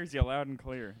 Granny hears you loud and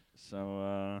clear.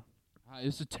 So,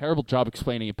 it's a terrible job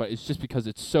explaining it, but it's just because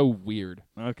it's so weird.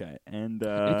 okay. And,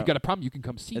 If you got a problem, you can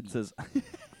come see me. it says...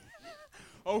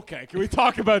 Okay, can we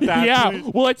talk about that? Yeah, please?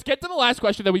 well, let's get to the last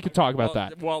question, then we can talk about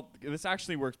that. Well, this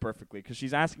actually works perfectly because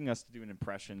she's asking us to do an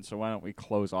impression, so why don't we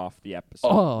close off the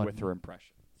episode with her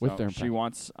impression? With So their She impression.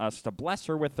 wants us to bless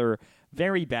her with her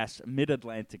very best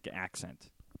Mid-Atlantic accent.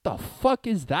 What the fuck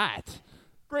is that?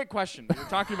 Great question. We were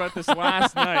talking about this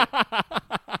last night.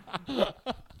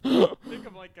 Think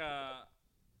of like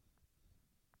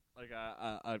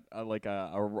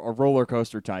a roller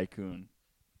coaster tycoon.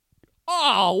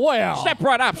 Oh, well. Step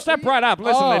right up.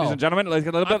 Listen, ladies and gentlemen, like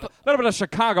a little bit of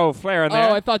Chicago flair in there.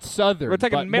 Oh, I thought Southern. We're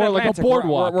taking but more like a Mid-Atlantic.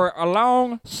 boardwalk. We're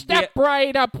along. Step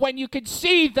right up when you can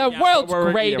see the world's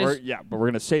greatest. But we're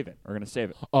gonna save it.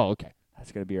 Oh, okay.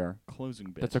 That's gonna be our closing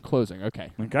bit. That's our closing. Okay.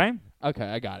 Okay. Okay,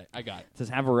 I got it. It says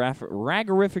have a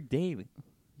ragorific day,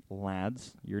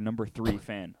 lads. You're number 3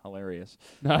 fan. Hilarious.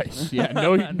 Nice. Yeah,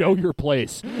 know your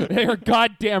place. They're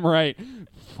goddamn right.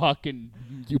 Fucking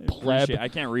you pleb. I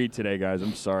can't read today, guys.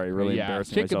 I'm sorry. Really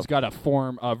embarrassing Chicken's myself.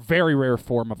 got a very rare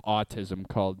form of autism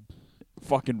called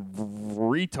Fucking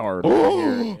retard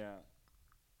over here. Yeah.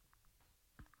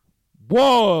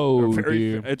 Whoa,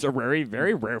 dude. It's a very,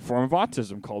 very rare form of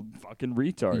autism called fucking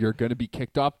retard. You're going to be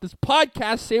kicked off this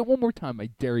podcast. Say it one more time. I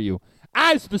dare you.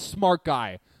 As the smart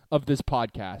guy of this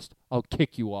podcast, I'll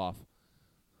kick you off.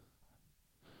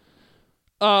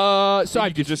 So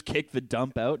you could just kick the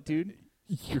dump out, dude?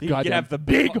 Your You could goddamn have the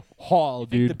big hall, Think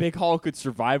dude. the big hall could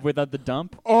survive without the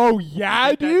dump? Oh yeah,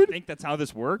 Think dude. think that's how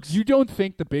this works? You don't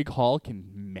think the big hall can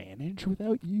manage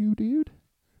without you, dude?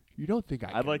 You don't think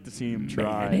I'd like to see him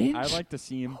try. manage? I'd like to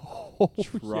see him Oh,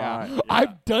 try. yeah.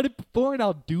 I've done it before and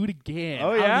I'll do it again.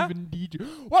 Oh, I yeah? don't even need you.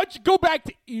 Why don't you go back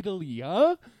to Italy,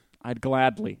 huh? I'd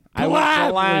gladly. I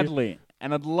would gladly.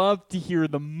 And I'd love to hear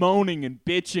the moaning and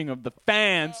bitching of the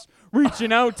fans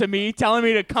reaching out to me, telling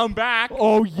me to come back,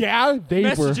 Oh yeah, they were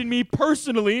messaging me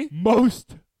personally.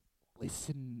 most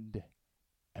listened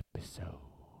episode.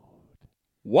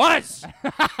 Was.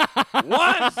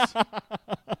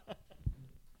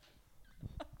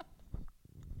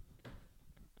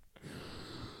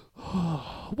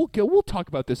 We'll talk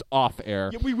about this off air.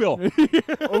 Yeah, we will.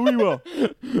 Oh, we will.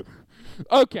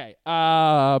 Okay.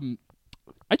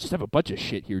 I just have a bunch of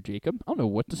shit here, Jacob. I don't know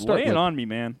what to start Lay with. it on me,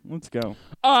 man. Let's go.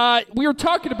 We were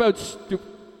talking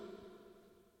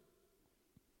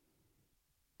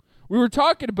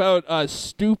about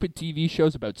stupid TV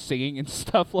shows about singing and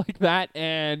stuff like that,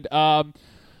 and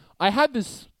I had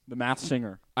this. The Masked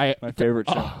Singer. My My favorite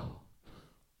show.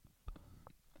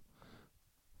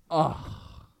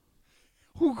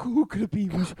 Who could it be?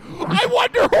 I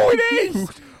wonder who it is.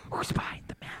 Who's behind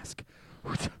the mask?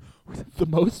 The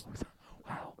most.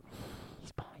 Wow.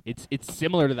 He's behind. It's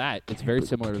similar to that. It's very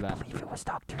similar to that. I believe it was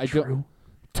Dr. I True. don't.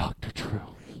 Dr. True.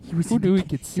 He was Who in knew the he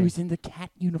could He sing? was in the cat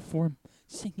uniform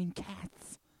singing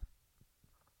Cats.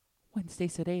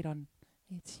 Wednesdays at 8 on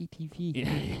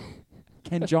HCTV.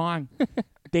 Ken Jeong.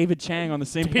 David Chang on the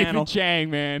same panel. David Chang,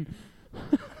 man.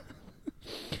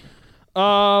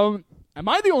 Am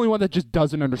I the only one that just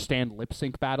doesn't understand lip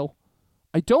sync battle?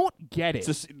 I don't get it. It's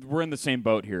just, we're in the same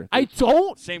boat here. I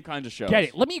don't Same kinds of shows. get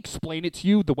it. Let me explain it to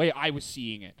you the way I was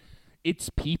seeing it. It's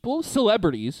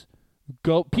celebrities,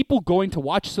 people going to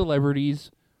watch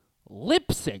celebrities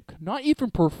lip sync, not even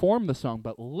perform the song,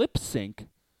 but lip sync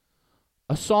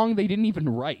a song they didn't even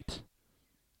write.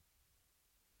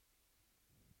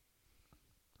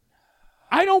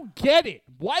 I don't get it.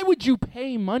 Why would you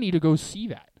pay money to go see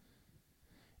that?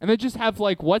 And then just have,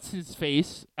 like, what's his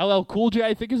face? LL Cool J,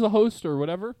 I think, is the host or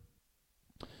whatever.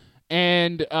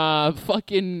 And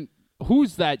fucking,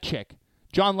 who's that chick?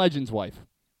 John Legend's wife.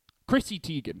 Chrissy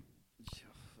Teigen.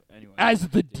 Anyway, As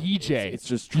the DJ. it's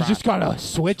just You just trash. gotta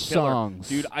switch Filler. songs.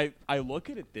 Dude, I look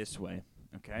at it this way,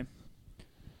 okay?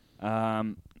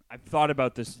 I've thought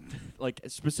about this, like,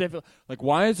 specific, like,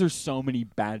 why is there so many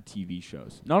bad TV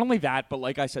shows? Not only that, but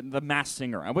like I said, The Masked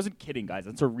Singer. I wasn't kidding, guys.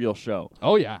 That's a real show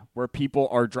Oh, yeah. where people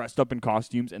are dressed up in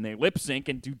costumes and they lip sync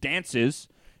and do dances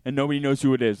and nobody knows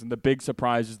who it is. And the big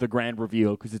surprise is the grand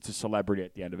reveal because it's a celebrity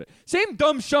at the end of it. Same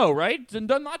dumb show, right? And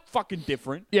not fucking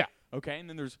different. Yeah. Okay, and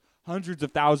then there's hundreds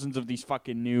of thousands of these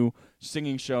fucking new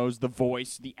singing shows, The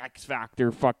Voice, The X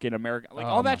Factor, fucking America, like Oh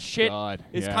all my that shit God,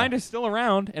 is yeah. kind of still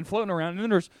around and floating around.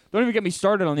 And then don't even get me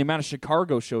started on the amount of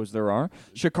Chicago shows there are.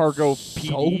 Chicago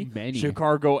PD, many.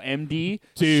 Chicago MD,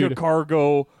 Dude.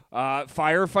 Chicago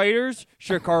firefighters,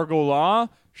 Chicago Law,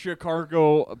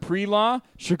 Chicago Pre-Law,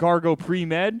 Chicago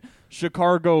Pre-Med,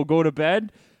 Chicago Go to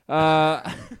Bed.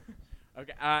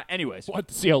 Okay. Anyways, Want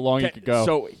to see how long you okay, could go.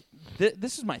 so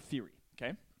this is my theory.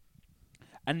 Okay,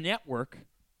 a network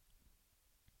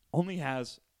only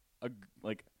has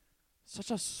such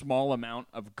a small amount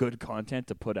of good content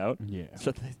to put out. Yeah.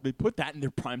 So they put that in their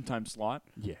primetime slot.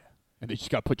 Yeah. And they just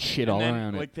got to put shit And all then,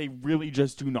 around like, they really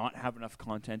just do not have enough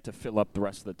content to fill up the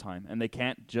rest of the time. And they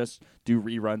can't just do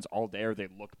reruns all day or they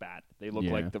look bad. They look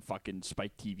Yeah. like the fucking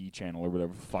Spike TV channel or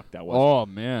whatever the fuck that it. was. Oh,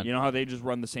 man. You know how they just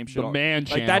run the same shit? The all- Man Like,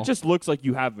 channel. that just looks like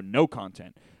you have no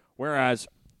content. Whereas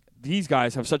these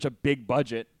guys have such a big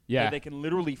budget Yeah. that they can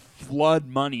literally flood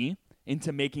money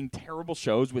into making terrible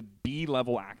shows with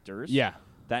B-level actors Yeah.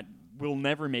 that will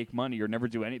never make money or never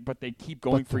do any, but they keep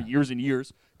going for years and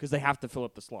years because they have to fill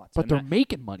up the slots. But And they're that-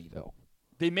 making money, though.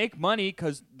 they make money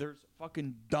because there's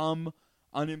fucking dumb,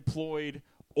 unemployed,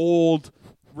 old,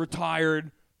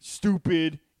 retired,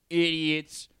 stupid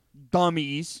idiots,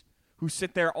 dummies who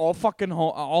sit there all fucking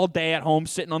all day at home,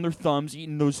 sitting on their thumbs,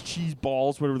 eating those cheese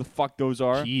balls, whatever the fuck those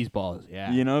are. Cheese balls,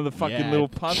 yeah. You know, the fucking Yeah, little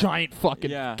puffs. giant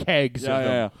fucking Yeah. kegs of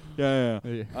them.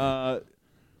 Yeah.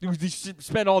 They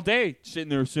spend all day sitting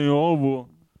there saying, "Oh well,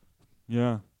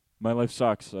 yeah, my life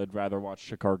sucks. I'd rather watch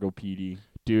Chicago PD."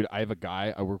 Dude, I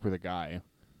work with a guy,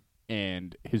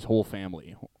 and his whole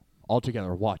family all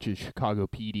together watches Chicago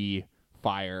PD,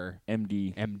 Fire,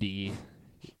 MD,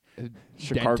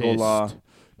 Chicago dentist,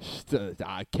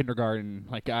 Law. kindergarten.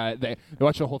 Like they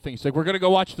watch the whole thing. He's like, we're gonna go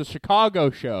watch the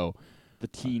Chicago show, The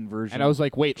teen version. and I was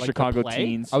like, wait, like Chicago the play?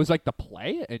 teens. I was like, the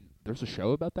play, and there's a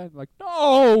show about that. I'm like,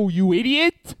 no, you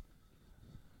idiot.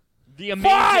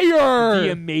 Fire!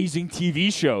 The amazing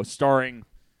TV show starring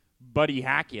Buddy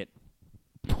Hackett.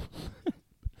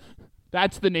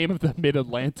 That's the name of the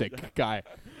Mid-Atlantic guy.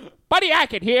 Buddy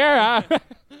Hackett here.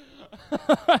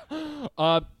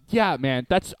 Yeah, man.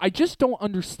 I just don't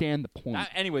understand the point.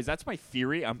 Anyways, that's my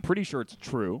theory. I'm pretty sure it's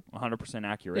true, 100%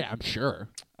 accurate. Yeah, I'm sure.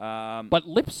 Um, But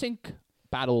lip sync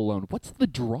battle alone, what's the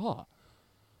draw?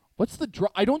 What's the draw?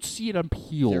 I don't see an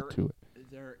appeal to it.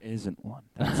 There isn't one.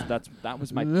 That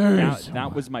was my There's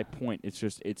that was my point.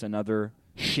 It's another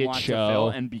Shit slot to show. fill,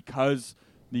 and because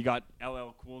you got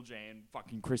LL Cool J and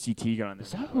fucking Chrissy Teigen on this,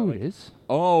 Is that who it is?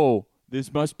 oh,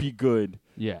 this must be good.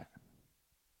 Yeah.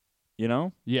 You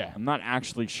know? Yeah. I'm not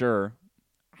actually sure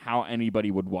how anybody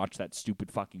would watch that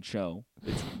stupid fucking show.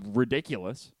 It's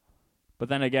ridiculous. But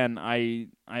then again, I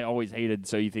always hated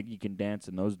So You Think You Can Dance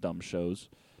in those dumb shows.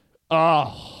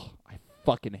 Oh, I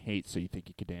fucking hate So You Think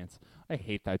You Could Dance. I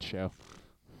hate that show.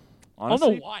 Honestly, I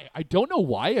don't know why. I don't know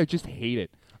why. I just hate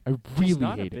it. I really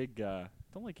not hate a it. big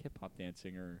don't like hip hop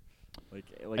dancing or like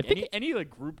I think any like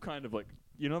group kind of like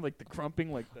like the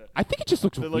crumping like the I think it just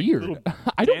looks the, like, weird. little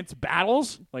I don't. dance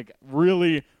battles like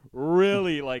really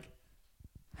like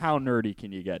how nerdy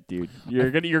can you get, dude? You're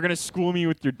gonna school me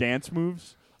with your dance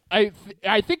moves? I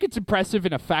think it's impressive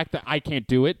in a fact that I can't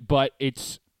do it, but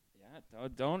it's Yeah,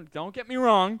 don't get me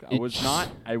wrong. I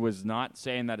It's- was not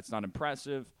saying that it's not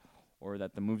impressive or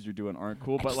that the moves you're doing aren't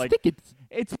cool, I but just like think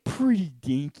it's pretty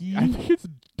dinky. I think it's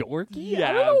dorky. Yeah,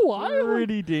 I don't know why.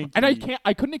 pretty dinky. And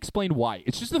I couldn't explain why.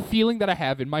 It's just a feeling that I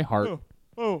have in my heart.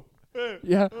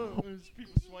 Yeah. There's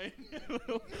people swaying,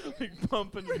 like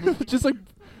bumping. And moving. Just like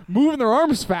moving their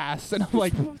arms fast, and I'm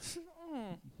like,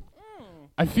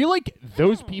 I feel like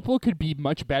those people could be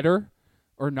much better,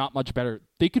 or not much better.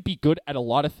 They could be good at a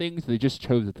lot of things. They just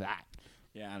chose that,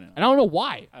 Yeah, I know. and I don't know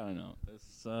why. I don't know. This,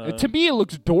 To me, it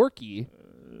looks dorky,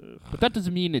 but that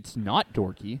doesn't mean it's not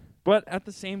dorky. but at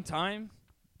the same time,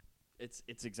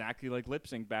 it's exactly like lip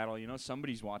sync battle. You know,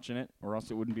 somebody's watching it, or else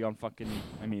it wouldn't be on fucking.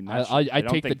 I mean, that I don't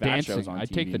take the think that show's dancing. on I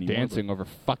take TV the anymore, dancing over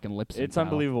fucking lip but sync. It's battle.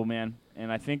 unbelievable, man.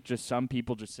 And I think just some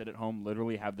people just sit at home,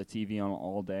 literally have the TV on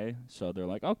all day, so they're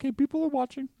like, okay, people are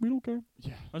watching. We don't care.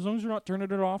 Yeah, As long as you're not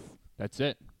turning it off. that's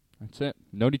it. That's it.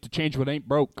 No need to change what ain't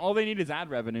broke. All they need is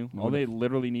ad revenue. All they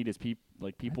literally need is people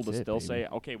That's to it, still baby. say,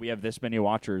 okay, we have this many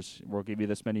watchers. We'll give you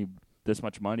this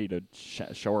much money to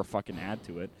show our fucking ad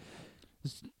to it.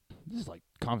 This is like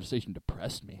conversation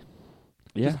depressed me.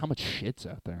 Yeah. Just how much shit's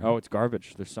out there. Oh, it's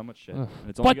garbage. There's so much shit. Ugh. And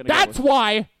it's only But gonna get that's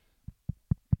why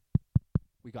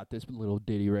we got this little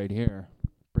ditty right here,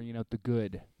 bringing out the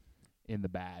good in the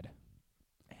bad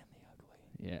and the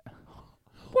ugly. Yeah.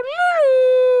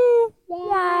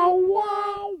 Wow,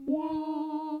 wow,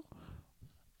 wow.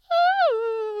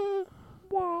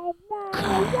 Wow,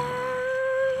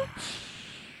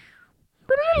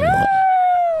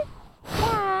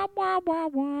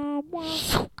 wow,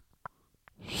 wow.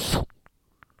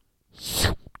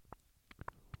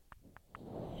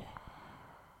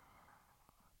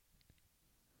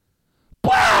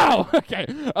 Wow. Okay.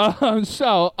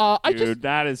 I just Dude,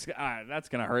 that's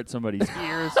gonna hurt somebody's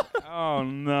ears. Oh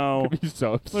no! be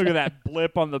so upset. Look at that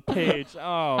blip on the page.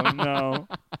 Oh no!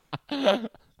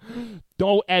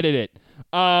 Don't edit it.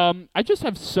 I just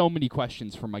have so many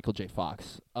questions for Michael J.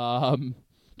 Fox.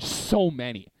 So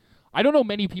many. I don't know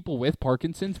many people with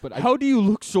Parkinson's, but How do you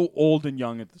look so old and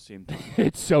young at the same time?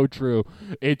 it's so true.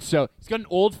 He's got an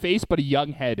old face but a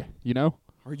young head, you know?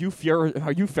 Are you Ferris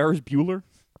Bueller?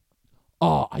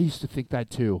 Oh, I used to think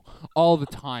that too, all the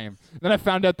time. Then I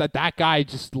found out that guy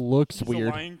just looks He's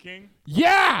weird. The Lion King.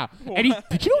 Yeah, and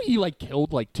did you know he like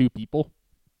killed like 2 people?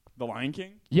 The Lion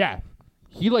King. Yeah,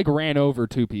 he like ran over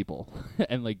 2 people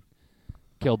and like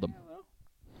killed them.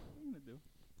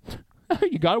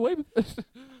 You got away with this.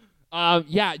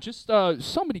 Yeah, just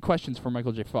so many questions for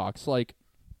Michael J. Fox. Like,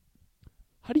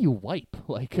 how do you wipe?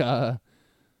 Like,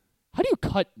 how do you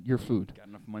cut your food? Got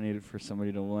enough money for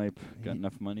somebody to wipe. Got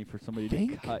enough money for somebody to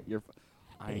Think? cut your.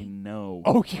 I know.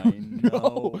 Oh, I you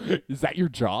know. Is that your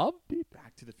job? Dude,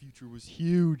 Back to the Future was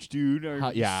huge, dude. Are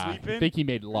you Yeah, sleeping? I think he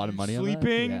made a lot of money on that.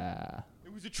 Sleeping? Yeah.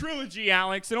 It was a trilogy,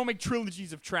 Alex. They don't make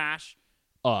trilogies of trash.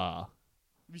 Uh, Have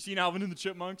you seen Alvin and the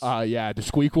Chipmunks? Yeah, the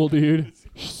Squeakquel dude.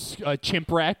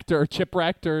 Chipwrecked.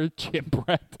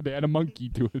 They had a monkey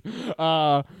do it.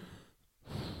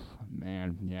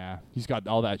 Man, yeah. He's got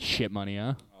all that shit money,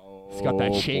 huh? He's got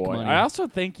that shake boy. money. I also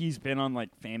think he's been on like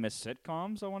famous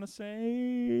sitcoms, I want to say.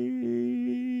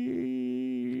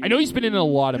 I know he's been in a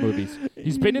lot of movies.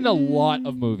 He's been in a lot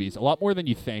of movies. A lot more than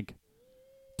you think.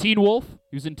 Teen Wolf.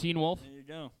 He was in Teen Wolf. There you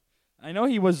go. I know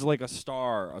he was like a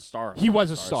star. He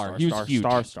was a star. He was huge.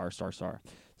 Star.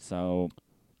 So,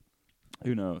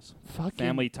 Who knows? Fucking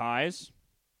Family Ties.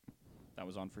 That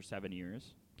was on for 7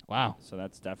 years. Wow. So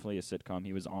that's definitely a sitcom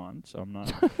he was on. So I'm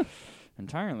not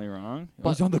entirely wrong. He But-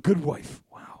 was on The Good Wife.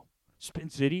 Wow. Spin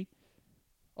City.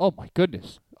 Oh my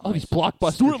goodness. Oh, these Nice.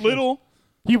 blockbusters. Stuart shows. Little.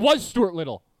 He was Stuart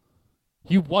Little.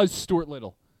 He was Stuart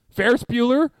Little. Ferris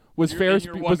Bueller was Ferris.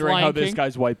 You're Was wondering Lion how King. this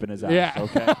guy's wiping his ass. Yeah.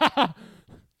 Okay.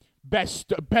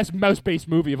 Best mouse-based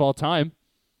movie of all time.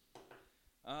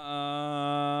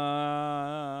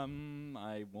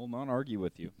 I will not argue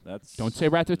with you. That's Don't say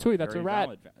Ratatouille. That's a very rat.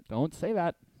 valid. Don't say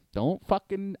that. Don't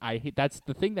fucking. I hate. That's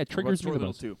the thing that triggers me the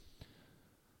most. too.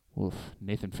 Oof.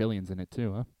 Nathan Fillion's in it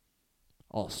too, huh?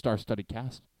 All star-studded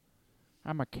cast.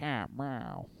 I'm a cat.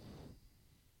 Meow.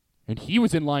 And he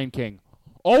was in Lion King.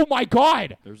 Oh my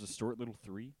God, There's a Stuart Little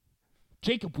 3.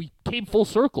 Jacob, we came full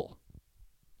circle.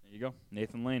 There you go.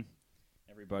 Nathan Lane.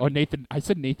 Everybody. Oh, Nathan. I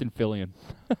said Nathan Fillion.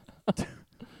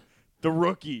 The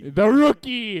Rookie. The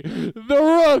rookie. The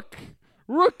rook.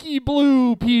 Rookie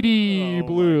Blue. PD Oh,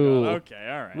 Blue. my God. Okay,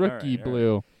 all right. Rookie all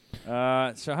Blue.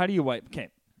 right. So how do you wipe? Okay.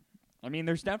 I mean,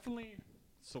 there's definitely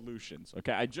solutions.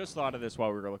 Okay, I just thought of this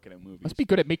while we were looking at movies. Must be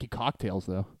good at making cocktails,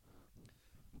 though.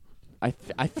 I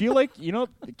feel like, the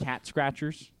cat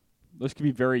scratchers, those can be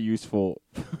very useful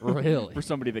Really? for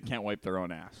somebody that can't wipe their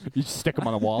own ass. You just stick them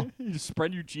on the wall. You just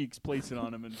spread your cheeks, place it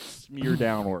on them, and smear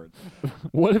downward.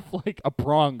 What if like a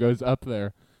prong goes up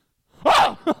there?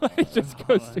 Oh! It just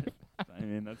goes to. I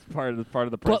mean, that's part of the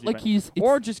But process. like it's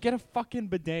Or just get a fucking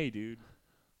bidet, dude.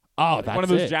 oh, Like that's one of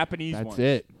those it. Japanese That's ones.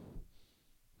 it.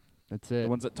 That's The it.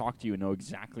 ones that talk to you and know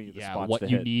exactly the Yeah, spots what to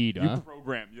you hit. need, You huh?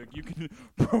 program. You can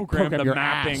program the your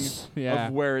mapping ass. Yeah.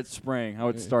 of where it's spraying, how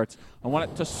it starts. I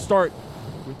want it to start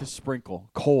with the sprinkle,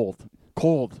 cold. I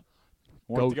want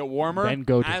Go- it to get warmer then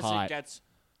go to as hot. it gets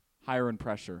higher in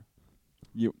pressure.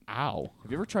 Ow. Have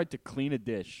you ever tried to clean a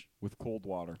dish with cold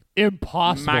water?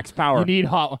 Impossible. Max power. You need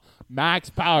hot. Max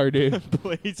power, dude.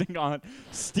 Blazing on,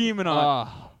 steaming on.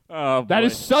 Ah. Oh, That boy.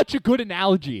 is such a good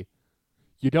analogy.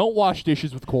 You don't wash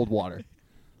dishes with cold water.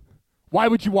 Why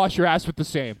would you wash your ass with the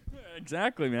same?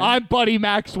 Exactly, man. I'm Buddy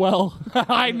Maxwell.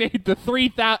 I made the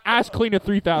 3,000 ass cleaner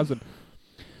 3,000.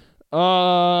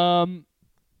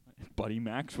 Buddy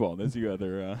Maxwell. That's the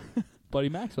other Buddy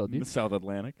Maxwell, in the dude. South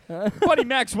Atlantic. Buddy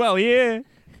Maxwell, yeah.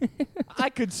 I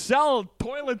could sell a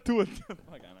toilet to a. Fuck,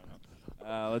 I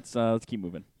don't know. Let's keep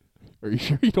moving. Are you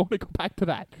sure you don't want to go back to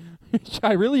that?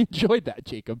 I really enjoyed that,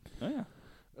 Jacob. Oh,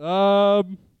 yeah.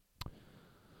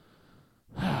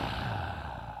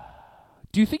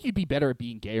 Do you think you'd be better at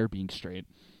being gay or being straight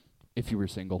if you were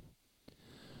single?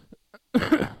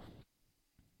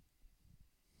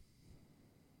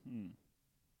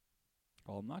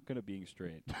 Well, I'm not good at being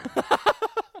straight.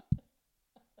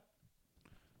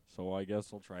 So I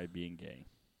guess I'll try being gay.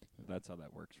 That's how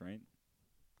that works, right?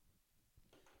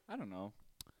 I don't know.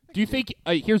 Do you think?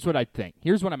 Here's what I think.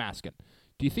 Here's what I'm asking.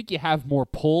 Do you think you have more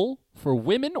pull for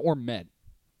women or men?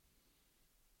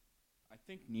 I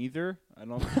think neither. I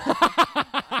don't.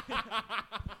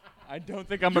 I don't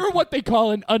think I'm. You're what they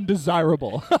call an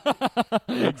undesirable.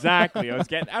 Exactly.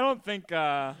 I don't think.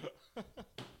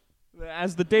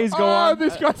 As the days go on,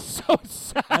 this got so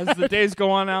sad. as the days go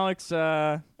on, Alex,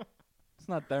 it's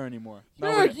not there anymore.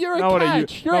 You're a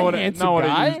catch. You're a handsome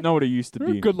guy. Not what it used to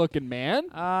You're be. a good-looking man.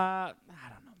 I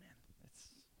don't know, man.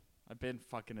 I've been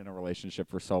fucking in a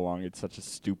relationship for so long. It's such a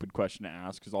stupid question to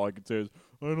ask because all I can say is,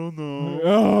 I don't know.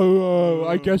 Oh,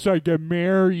 I guess I get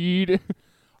married.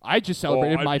 I just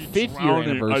celebrated my 5th year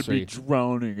anniversary. I'd be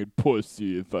drowning in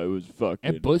pussy if I was fucking.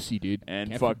 And bussy, dude. And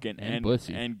Can't fucking. and And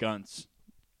bussy. And guns.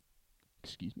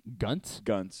 Excuse me. Guns?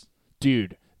 Guns.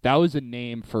 Dude, that was a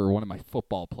name for one of my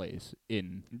football plays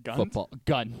in Gunt? football.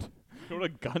 Gun. You know what a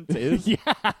gunt is?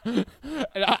 Yeah. And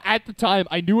at the time,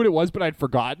 I knew what it was, but I'd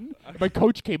forgotten. My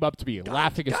coach came up to me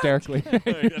laughing hysterically.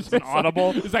 That's an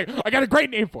audible. He's like, I got a great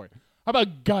name for it. How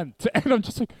about Gunt? And I'm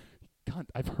just like,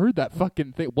 Gunt, I've heard that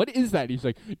fucking thing. What is that? He's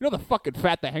like, you know the fucking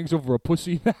fat that hangs over a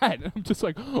pussy? That. And I'm just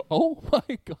like, oh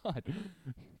my God.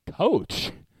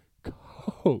 Coach.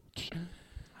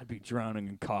 I'd be drowning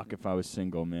in cock if I was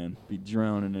single, man. Be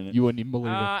drowning in it. You wouldn't even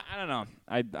believe it. I don't know.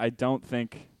 I don't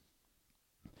think.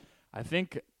 I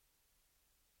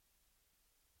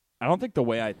don't think the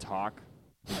way I talk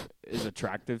is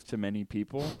attractive to many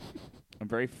people. I'm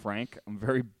very frank. I'm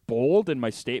very bold in my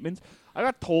statements. I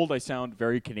got told I sound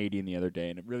very Canadian the other day,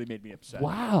 and it really made me upset.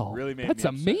 Wow. It really made That's me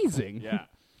upset. amazing. Yeah.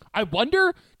 I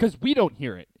wonder, because we don't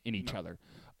hear it in each other.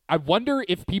 I wonder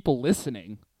if people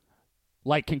listening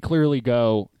like can clearly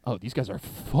go, oh, these guys are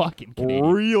fucking Canadian.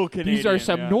 Real Canadian. These are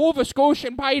some yeah. Nova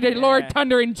Scotian by the Lord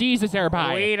Thunder and Jesus there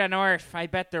by. Way to north. I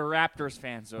bet they're Raptors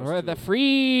fans. Those Or two. the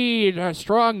free,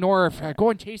 strong North,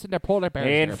 going chasing the polar bears.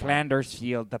 In there, Flanders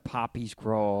Field, the poppies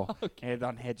grow, and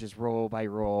on hedges roll by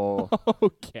roll.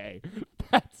 Okay,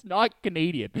 that's not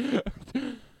Canadian.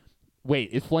 Wait,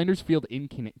 is Flanders Field in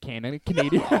Canada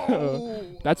Canadian?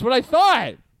 That's what I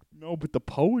thought. No, but the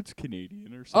poet's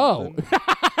Canadian or Oh, something.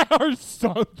 or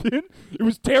something. It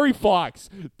was Terry Fox.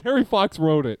 Terry Fox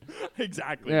wrote it.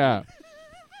 Exactly. Yeah.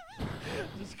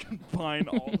 Just combine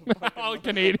all All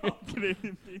Canadian.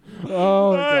 Canadian people.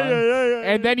 Oh, Ay, God. ay, ay, ay.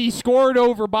 And then he scored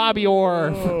over Bobby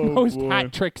Orr for Oh, most boy.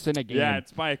 hat tricks in a game. Yeah,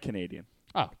 it's by a Canadian.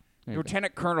 Oh, there you go.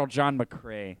 Lieutenant Colonel John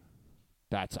McCrae.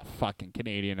 That's a fucking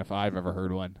Canadian if I've ever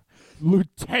heard one.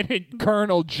 Lieutenant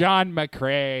Colonel John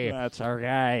McCrae. That's our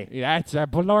guy. That's a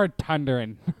Lord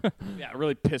Thundering. Yeah, it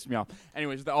really pissed me off.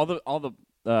 Anyways, all the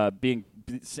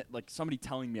like somebody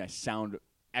telling me I sound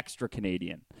extra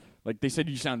Canadian. Like they said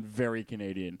you sound very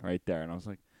Canadian right there, and I was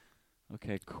like,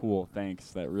 okay, cool,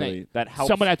 thanks. That really that helps.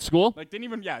 Someone at school like didn't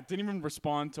even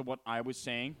respond to what I was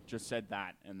saying. Just said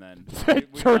that, and then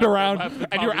turned we around left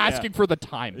the and you're conver- asking for the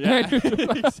time. Yeah,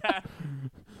 exactly.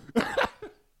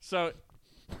 So,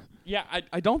 yeah,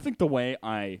 I don't think the way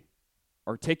I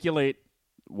articulate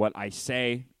what I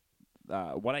say,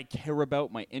 what I care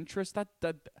about, my interests,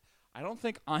 that I don't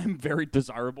think I'm very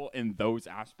desirable in those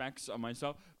aspects of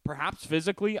myself. Perhaps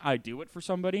physically, I do it for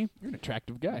somebody, You're an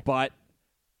attractive guy. but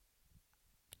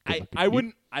Good I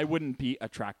looking wouldn't be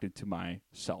attracted to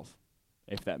myself,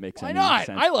 if that makes Why any not?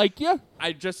 sense. I like you.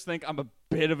 I just think I'm a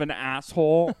bit of an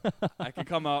asshole. I can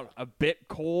come out a bit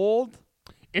cold.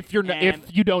 If you're And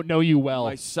if you don't know you well.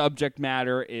 My subject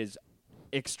matter is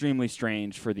extremely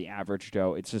strange for the average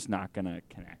Joe. It's just not going to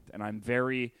connect. And I'm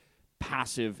very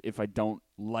passive if I don't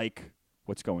like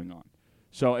what's going on.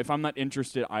 So if I'm not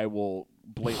interested, I will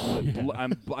blatantly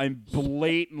I'm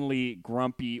blatantly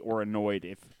grumpy or annoyed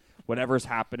if whatever's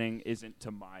happening isn't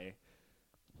to my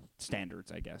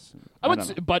standards, I guess. I would don't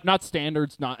say, know. but not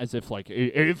standards, not as if like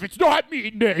if it's not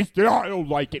meeting this, then I don't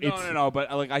like it. No,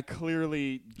 but like I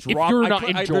clearly drop. you're not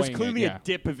there's enjoying clearly it, yeah. a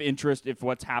dip of interest if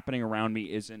what's happening around me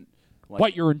isn't like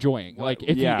What you're enjoying. Like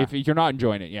if yeah. if you're not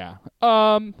enjoying it, yeah.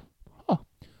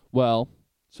 Well,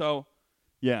 So,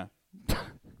 yeah.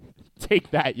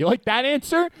 take that. You like that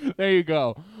answer? There you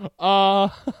go. And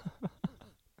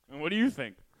what do you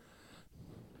think?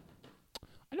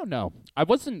 I don't know. I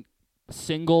wasn't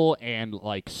single and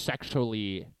like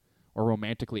sexually or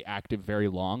romantically active very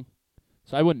long,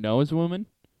 so I wouldn't know as a woman.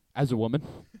 As a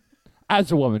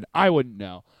woman, I wouldn't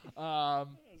know. As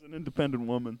an independent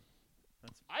woman.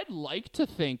 I'd like to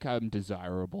think I'm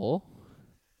desirable.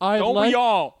 Don't we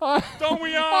all? Don't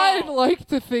we all? I'd like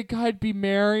to think I'd be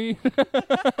married.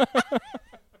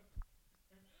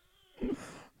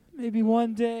 Maybe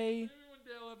one day. Maybe one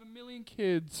day I'll have 1 million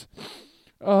kids.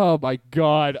 Oh my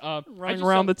God! Running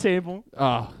around the table.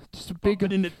 Just a big,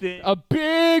 in the thing. a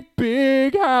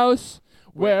big house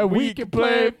where we can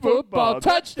play football.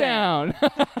 Touchdown!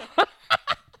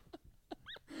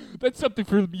 That's something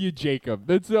for me and Jacob.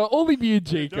 That's only me and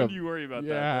Jacob. Don't you worry about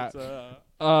Yeah. that.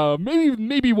 That's,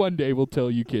 Maybe one day we'll tell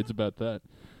you kids about that.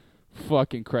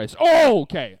 Fucking Christ. Oh,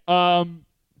 okay. How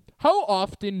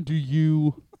often do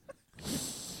you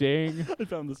sing? I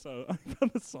found the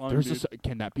song. There's dude.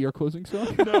 can that be our closing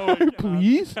song? No, it cannot.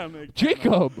 Please? It cannot.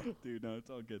 Jacob. Dude, no, it's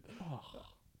all good.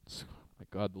 My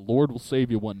God, the Lord will save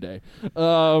you one day.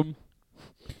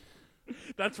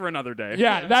 That's for another day.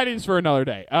 Yeah, that is for another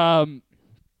day.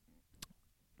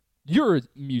 You're a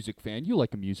music fan. You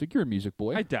like music. You're a music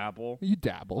boy. I dabble. You A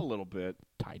dabble. little bit.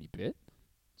 Tiny bit.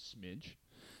 Smidge.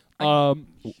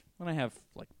 When I have,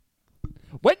 like...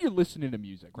 When you're listening to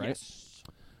music, right? Yes.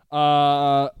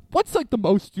 What's like the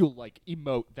most you'll like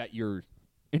emote that you're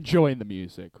enjoying the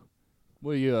music?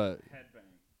 Will you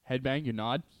headbang? You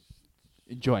nod.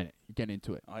 Enjoying it. You're getting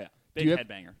into it. Oh, yeah. Do Big you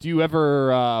headbanger. Do you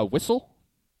ever whistle?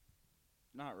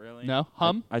 Not really. No.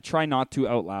 Hum. I try not to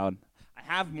out loud. I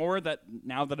have more that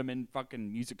now that I'm in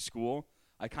fucking music school,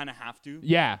 I kind of have to.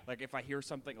 Yeah. Like if I hear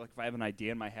something, like if I have an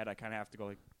idea in my head, I kind of have to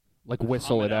go Like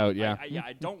whistle hum it out. Yeah.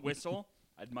 I don't whistle.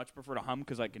 I'd much prefer to hum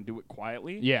because I can do it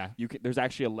quietly. Yeah. There's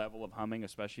actually a level of humming,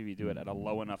 especially if you do it at a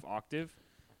low enough octave.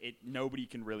 Nobody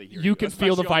can really hear You can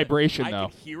feel the especially on vibration, I though.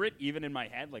 can hear it even in my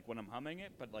head, like when I'm humming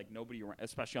it, but like nobody,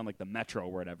 especially on like the metro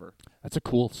or whatever. That's a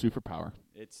cool superpower.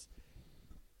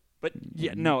 But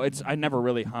yeah, no, I never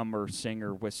really hum or sing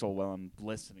or whistle while I'm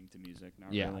listening to music.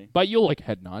 Not Yeah. really. But you'll like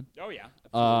head nod. Oh yeah.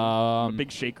 Absolutely. I'm a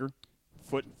big shaker.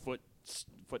 Foot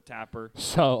foot tapper.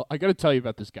 So I got to tell you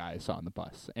about this guy I saw on the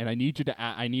bus, and I need you to.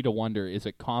 I need to wonder: is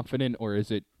it confident or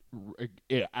is it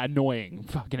annoying?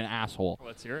 Fucking asshole.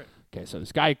 Let's hear it. Okay, so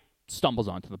this guy stumbles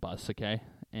onto the bus. Okay,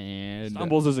 and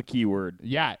Stumbles is a key word.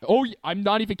 yeah. Oh, I'm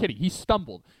not even kidding. He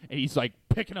stumbled, and he's like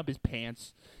picking up his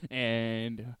pants,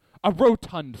 and a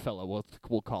rotund fellow,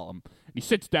 we'll call him. And he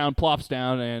sits down, plops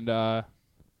down, and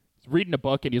he's reading a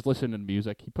book, and he's listening to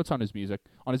music. He puts on his music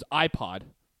on his iPod.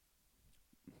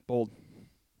 Bold.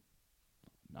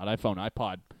 Not iPhone,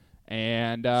 iPod.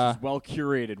 And Well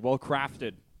curated, well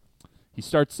crafted. he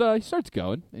starts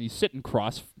going, and he's sitting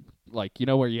cross, like, you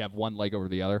know, where you have one leg over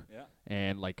the other, Yeah.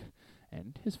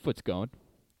 and his foot's going.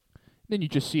 Then you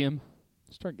just see him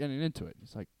start getting into it.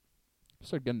 He's like,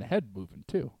 start getting the head moving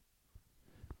too.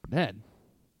 Then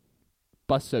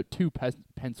busts out two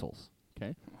pencils.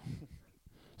 Okay,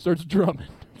 starts drumming.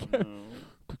 Okay?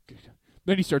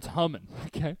 Then he starts humming.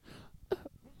 Okay.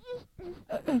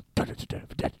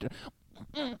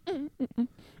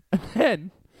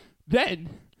 And then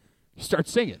he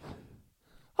starts singing.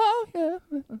 Oh yeah,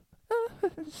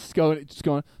 just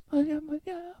going.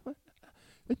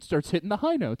 It starts hitting the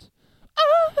high notes.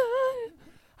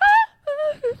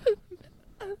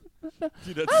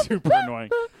 Dude, that's super annoying.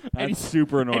 That's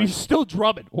super annoying. And he's still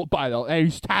drumming. Well, by the way, and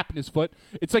he's tapping his foot.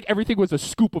 It's like everything was a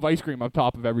scoop of ice cream on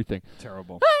top of everything.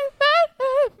 Terrible.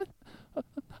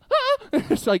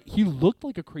 It's like he looked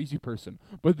like a crazy person.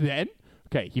 But then,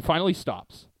 okay, he finally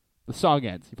stops. The song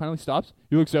ends. He finally stops.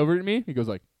 He looks over at me. He goes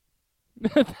like,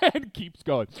 then keeps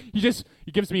going. He gives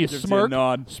me a Gives you smirk, a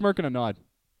nod. smirk and a nod.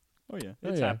 Oh yeah,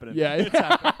 it's yeah. happening. Yeah, It's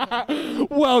happening.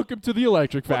 Welcome to the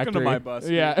Electric Welcome Factory. to my bus,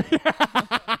 dude. Yeah.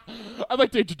 I'd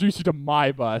like to introduce you to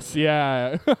my bus.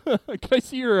 Yeah. Can I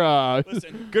see your?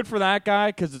 Listen, good for that guy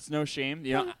because it's no shame.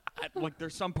 You know, like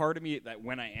there's some part of me that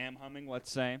when I am humming, let's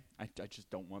say, I just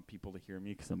don't want people to hear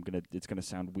me because it's gonna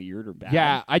sound weird or bad.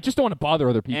 Yeah, I just don't want to bother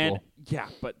other people. And yeah,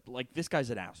 but like this guy's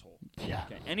an asshole. Yeah.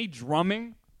 Okay. Any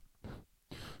drumming,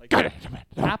 like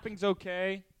tapping's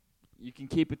okay. You can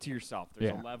keep it to yourself.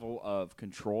 There's Yeah. a level of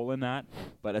control in that.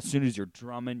 But as soon as you're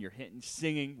drumming, you're hitting,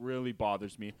 singing really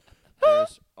bothers me.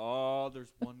 There's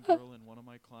one girl in one of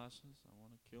my classes. I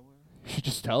want to kill her. You should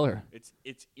just tell her.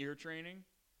 It's ear training,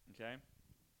 okay?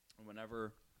 And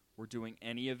whenever we're doing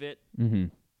any of it, Mm-hmm.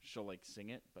 she'll like sing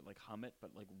it, but like hum it, but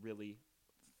like really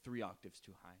 3 octaves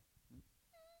too high.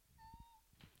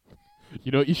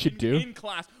 You know what you should do? In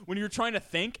class, when you're trying to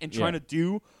think and trying to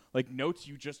do like notes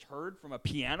you just heard from a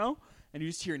piano, and you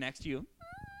just hear next to you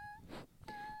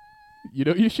You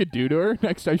know what you should do to her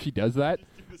next time she does that?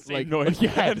 the same Like, noise.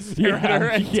 yeah, and stare at her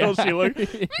until she looks.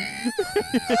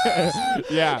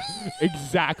 Yeah,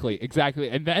 exactly.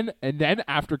 And then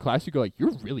after class, you go like,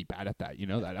 "You're really bad at that." You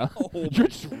know that? Huh? Oh You're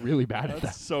just really bad at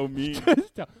That's that. so mean.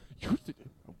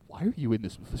 Why are you in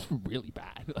this? This is really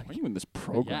bad. Like, Why are you in this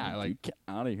program? Yeah, like- Dude, get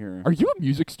out of here. are you a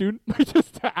music student?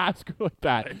 Just to ask her like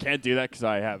I that. can't do that because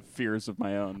I have fears of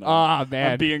my own. Ah,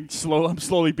 man. I'm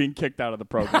slowly being kicked out of the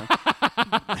program.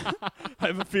 I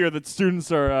have a fear that students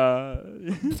are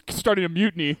Starting a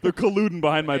mutiny. they're colluding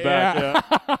behind my back.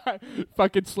 Yeah.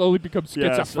 Fucking slowly become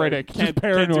Yeah, so schizophrenic. can't, just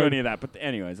paranoid. can't do any of that. But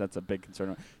anyways, that's a big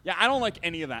concern. Yeah, I don't like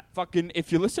any of that. Fucking,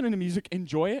 if you're listening to music,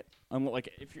 enjoy it. Like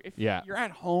if Yeah. you're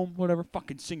at home, whatever,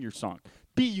 fucking sing your song.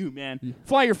 Be you, man.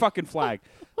 Fly your fucking flag.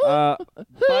 But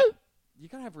you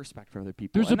gotta have respect for other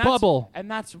people. There's And a that's- bubble. and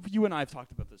that's you and I have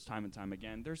talked about this time and time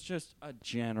again. There's just a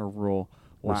general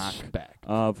lack Respect.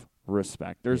 of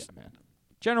respect. There's Yeah, man.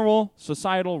 general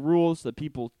societal rules that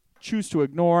people choose to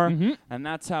ignore, Mhm. and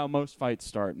that's how most fights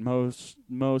start. Most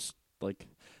like,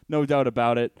 no doubt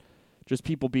about it. Just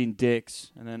people being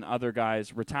dicks, and then other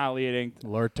guys retaliating.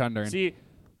 Lord Thunder. See,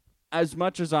 as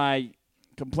much as I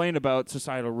complain about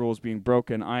societal rules being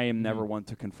broken, I am never one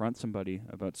to confront somebody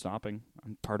about stopping.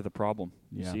 I'm part of the problem.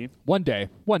 You Yeah. see? One day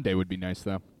would be nice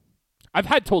though. I've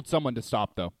had told someone to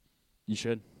stop though. You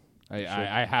should.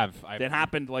 I have. It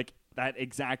happened like that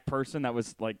exact person that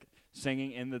was like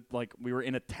singing in the like we were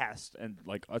in a test and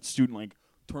like a student like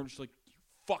turned just like you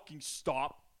fucking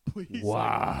stop please.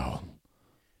 Wow.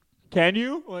 Like, can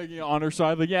you like on her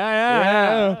side like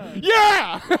yeah.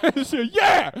 Yeah.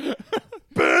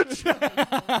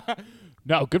 Bitch.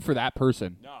 No, good for that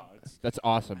person. No, it's That's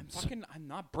awesome. I'm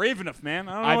not brave enough, man.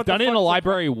 I don't know I've what the done it in fuck's a up.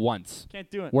 library once Can't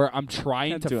do it. where I'm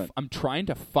trying Can't do to it. I'm trying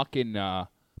to fucking I'm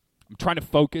trying to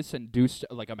focus and do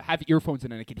like I have earphones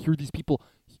in and I can hear these people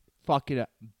fucking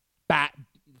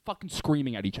fucking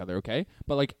screaming at each other, okay?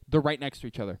 But like they're right next to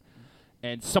each other.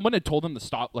 And someone had told them to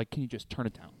stop, like, can you just turn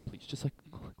it down, please? Just like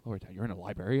lower it down. You're in a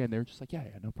library, and they're just like, yeah,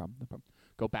 no problem.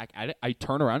 Go back at it. I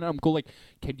turn around and I'm go like,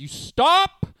 can you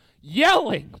stop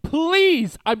yelling,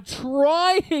 please, I'm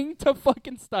trying to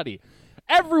fucking study.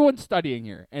 Everyone's studying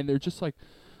here. And they're just like,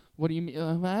 what do you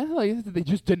mean? What? Like, they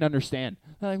just didn't understand.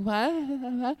 They're like,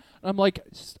 what? I'm like,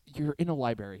 you're in a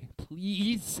library,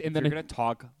 please. And If then you're going to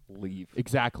talk, leave.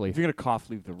 exactly. If you're going to cough,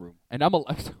 leave the room. And I'm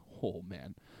like, oh,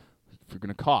 man. If you're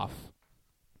going to cough,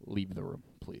 leave the room,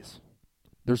 please.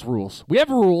 There's rules. We have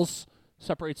rules.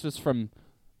 Separates us from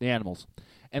the animals.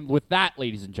 And with that,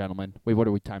 ladies and gentlemen, wait,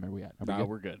 what time are we at? Are we good?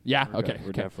 We're good. Yeah, We're okay. good. We're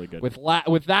okay. definitely good.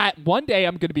 With that, one day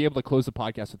I'm going to be able to close the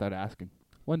podcast without asking.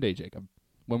 One day, Jacob,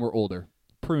 when we're older,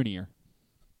 prunier,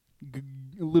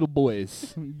 little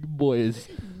boys, boys.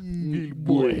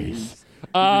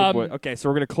 Okay, so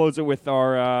we're going to close it with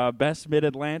our best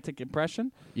Mid-Atlantic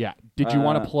impression. Yeah. Did you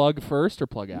want to plug first or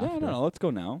plug after? No, let's go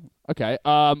now. Okay.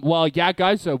 Well, yeah,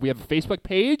 guys. We have a Facebook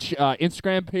page,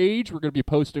 Instagram page. We're going to be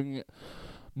posting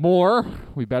more.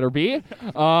 We better be.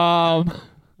 I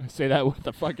say that with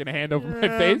a fucking hand over my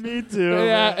face. Me too.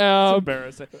 Yeah. It's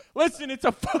embarrassing. Listen, it's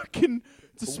a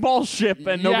small ship,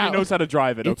 and nobody knows how to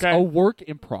drive it. It's Okay. a work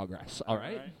in progress. All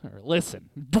right. Listen,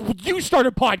 you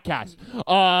started podcast.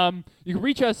 You can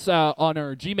reach us on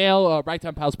our Gmail,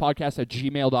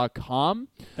 ragtimepalspodcast@gmail.com.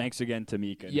 Thanks again to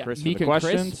Mika and Yeah, Chris Mika for the and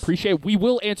Chris, questions. appreciate it. We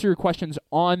will answer your questions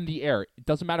on the air. It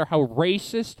doesn't matter how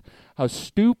racist, how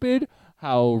stupid,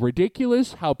 how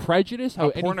ridiculous, how prejudiced, how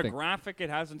anything. Pornographic, it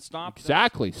hasn't stopped.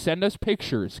 Exactly. Send us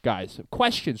pictures, guys.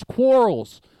 Questions,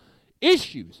 quarrels,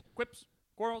 issues. Quips,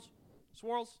 quarrels,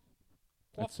 swirls,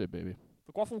 That's it, baby.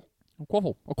 the quaffle. A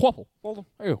quaffle. A quaffle. Quaffle.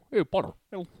 Hey, Potter.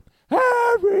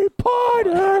 Harry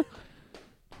Potter.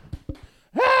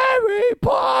 Harry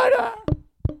Potter.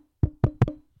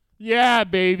 Yeah,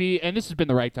 baby. And this has been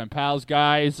the Ragtime Pals,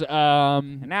 guys.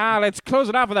 Now let's close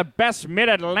it off with the best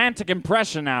Mid-Atlantic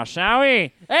impression now, shall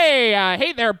we?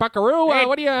 Hey there, Buckaroo. Hey,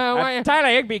 What do you? Tyler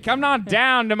Higby, come on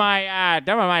down to my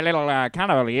little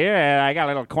carnival here. I got a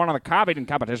little corn on the cob eating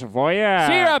competition for you.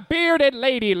 See a bearded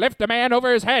lady lift a man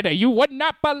over his head. You would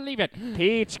not believe it.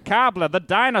 Peach Cobbler, the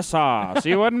dinosaurs.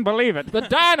 You wouldn't believe it. The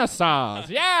dinosaurs.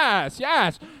 Yes.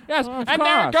 And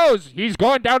there it course. goes. He's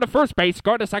going down to first base,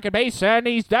 going to second base, and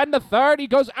he's done to third. He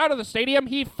goes out of the stadium.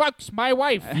 He fucks my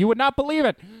wife. You would not believe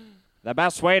it. The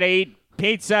best way to eat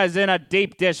pizza is in a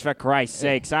deep dish, for Christ's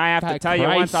sakes. I have to For tell you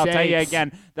once, Christ's I'll tell you sakes.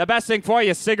 again. The best thing for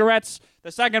you is cigarettes.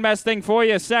 The second best thing for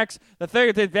you is sex. The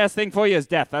third best thing for you is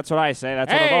death. That's what I say.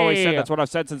 That's what I've always Hey. said. That's what I've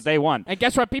said since day one. And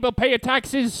guess what? People pay your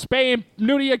taxes, spay and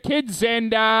neuter your kids,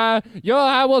 and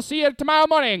we'll see you tomorrow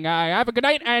morning. Have a good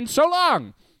night, and so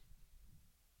long.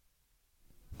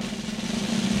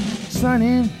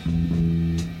 Sunny.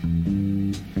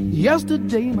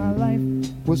 Yesterday my life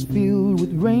was filled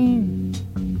with rain.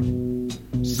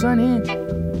 Sunny,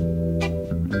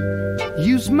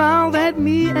 you smiled at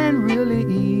me and really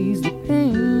eased the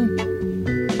pain.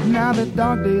 Now the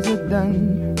dark days are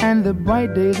done and the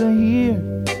bright days are here.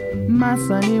 My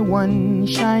sunny one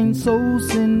shines so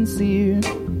sincere.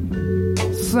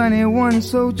 Sunny one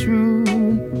so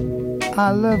true,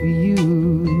 I love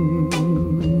you.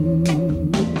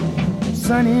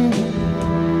 Sunny,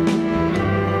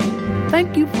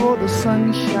 thank you for the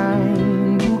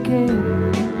sunshine bouquet.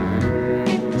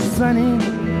 Sunny,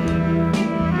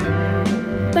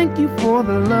 thank you for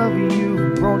the love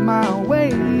you brought my way.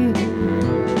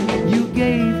 You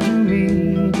gave to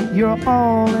me your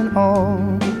all in all,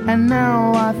 and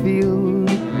now I feel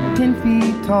 10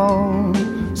 feet tall.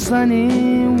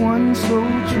 Sunny one so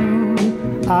true,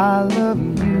 I love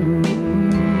you.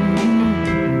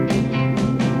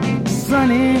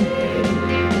 Sunny,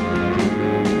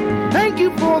 thank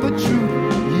you for the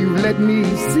truth you let me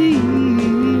see.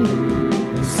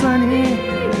 Sunny,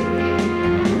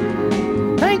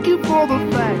 thank you for the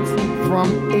facts from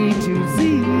A to Z.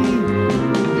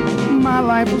 My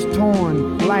life was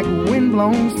torn like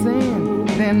windblown sand.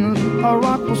 Then a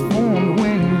rock was formed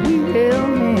when we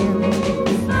held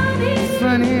hands.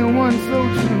 Sunny one so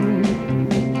true,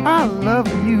 I love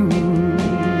you.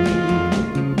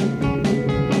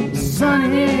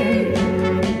 Sunny,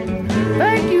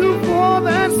 thank you for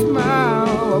that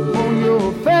smile upon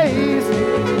your face.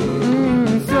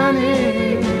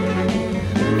 Sunny,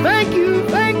 thank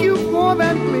you for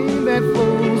that gleam that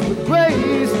flows with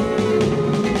grace.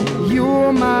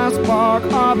 You're my spark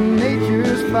of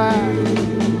nature's fire.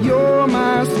 You're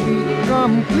my sweet,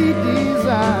 complete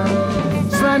desire.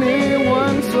 Sunny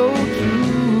one so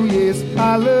true, yes,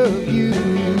 I love you.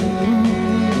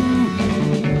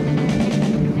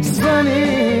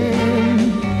 Sunny,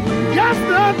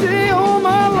 yesterday all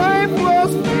my life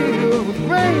was filled with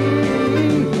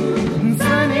rain.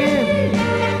 Sunny,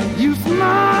 you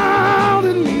smiled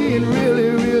at me and really,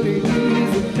 really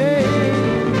eased the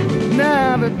day.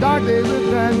 Now the dark days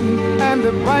are done and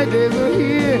the bright days are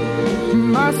here.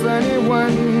 My sunny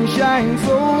one shines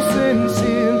so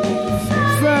sincere,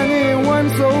 sunny one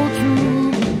so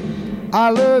true. I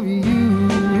love you,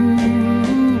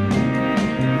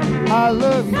 I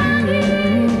love you,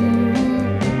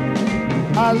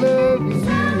 I love you.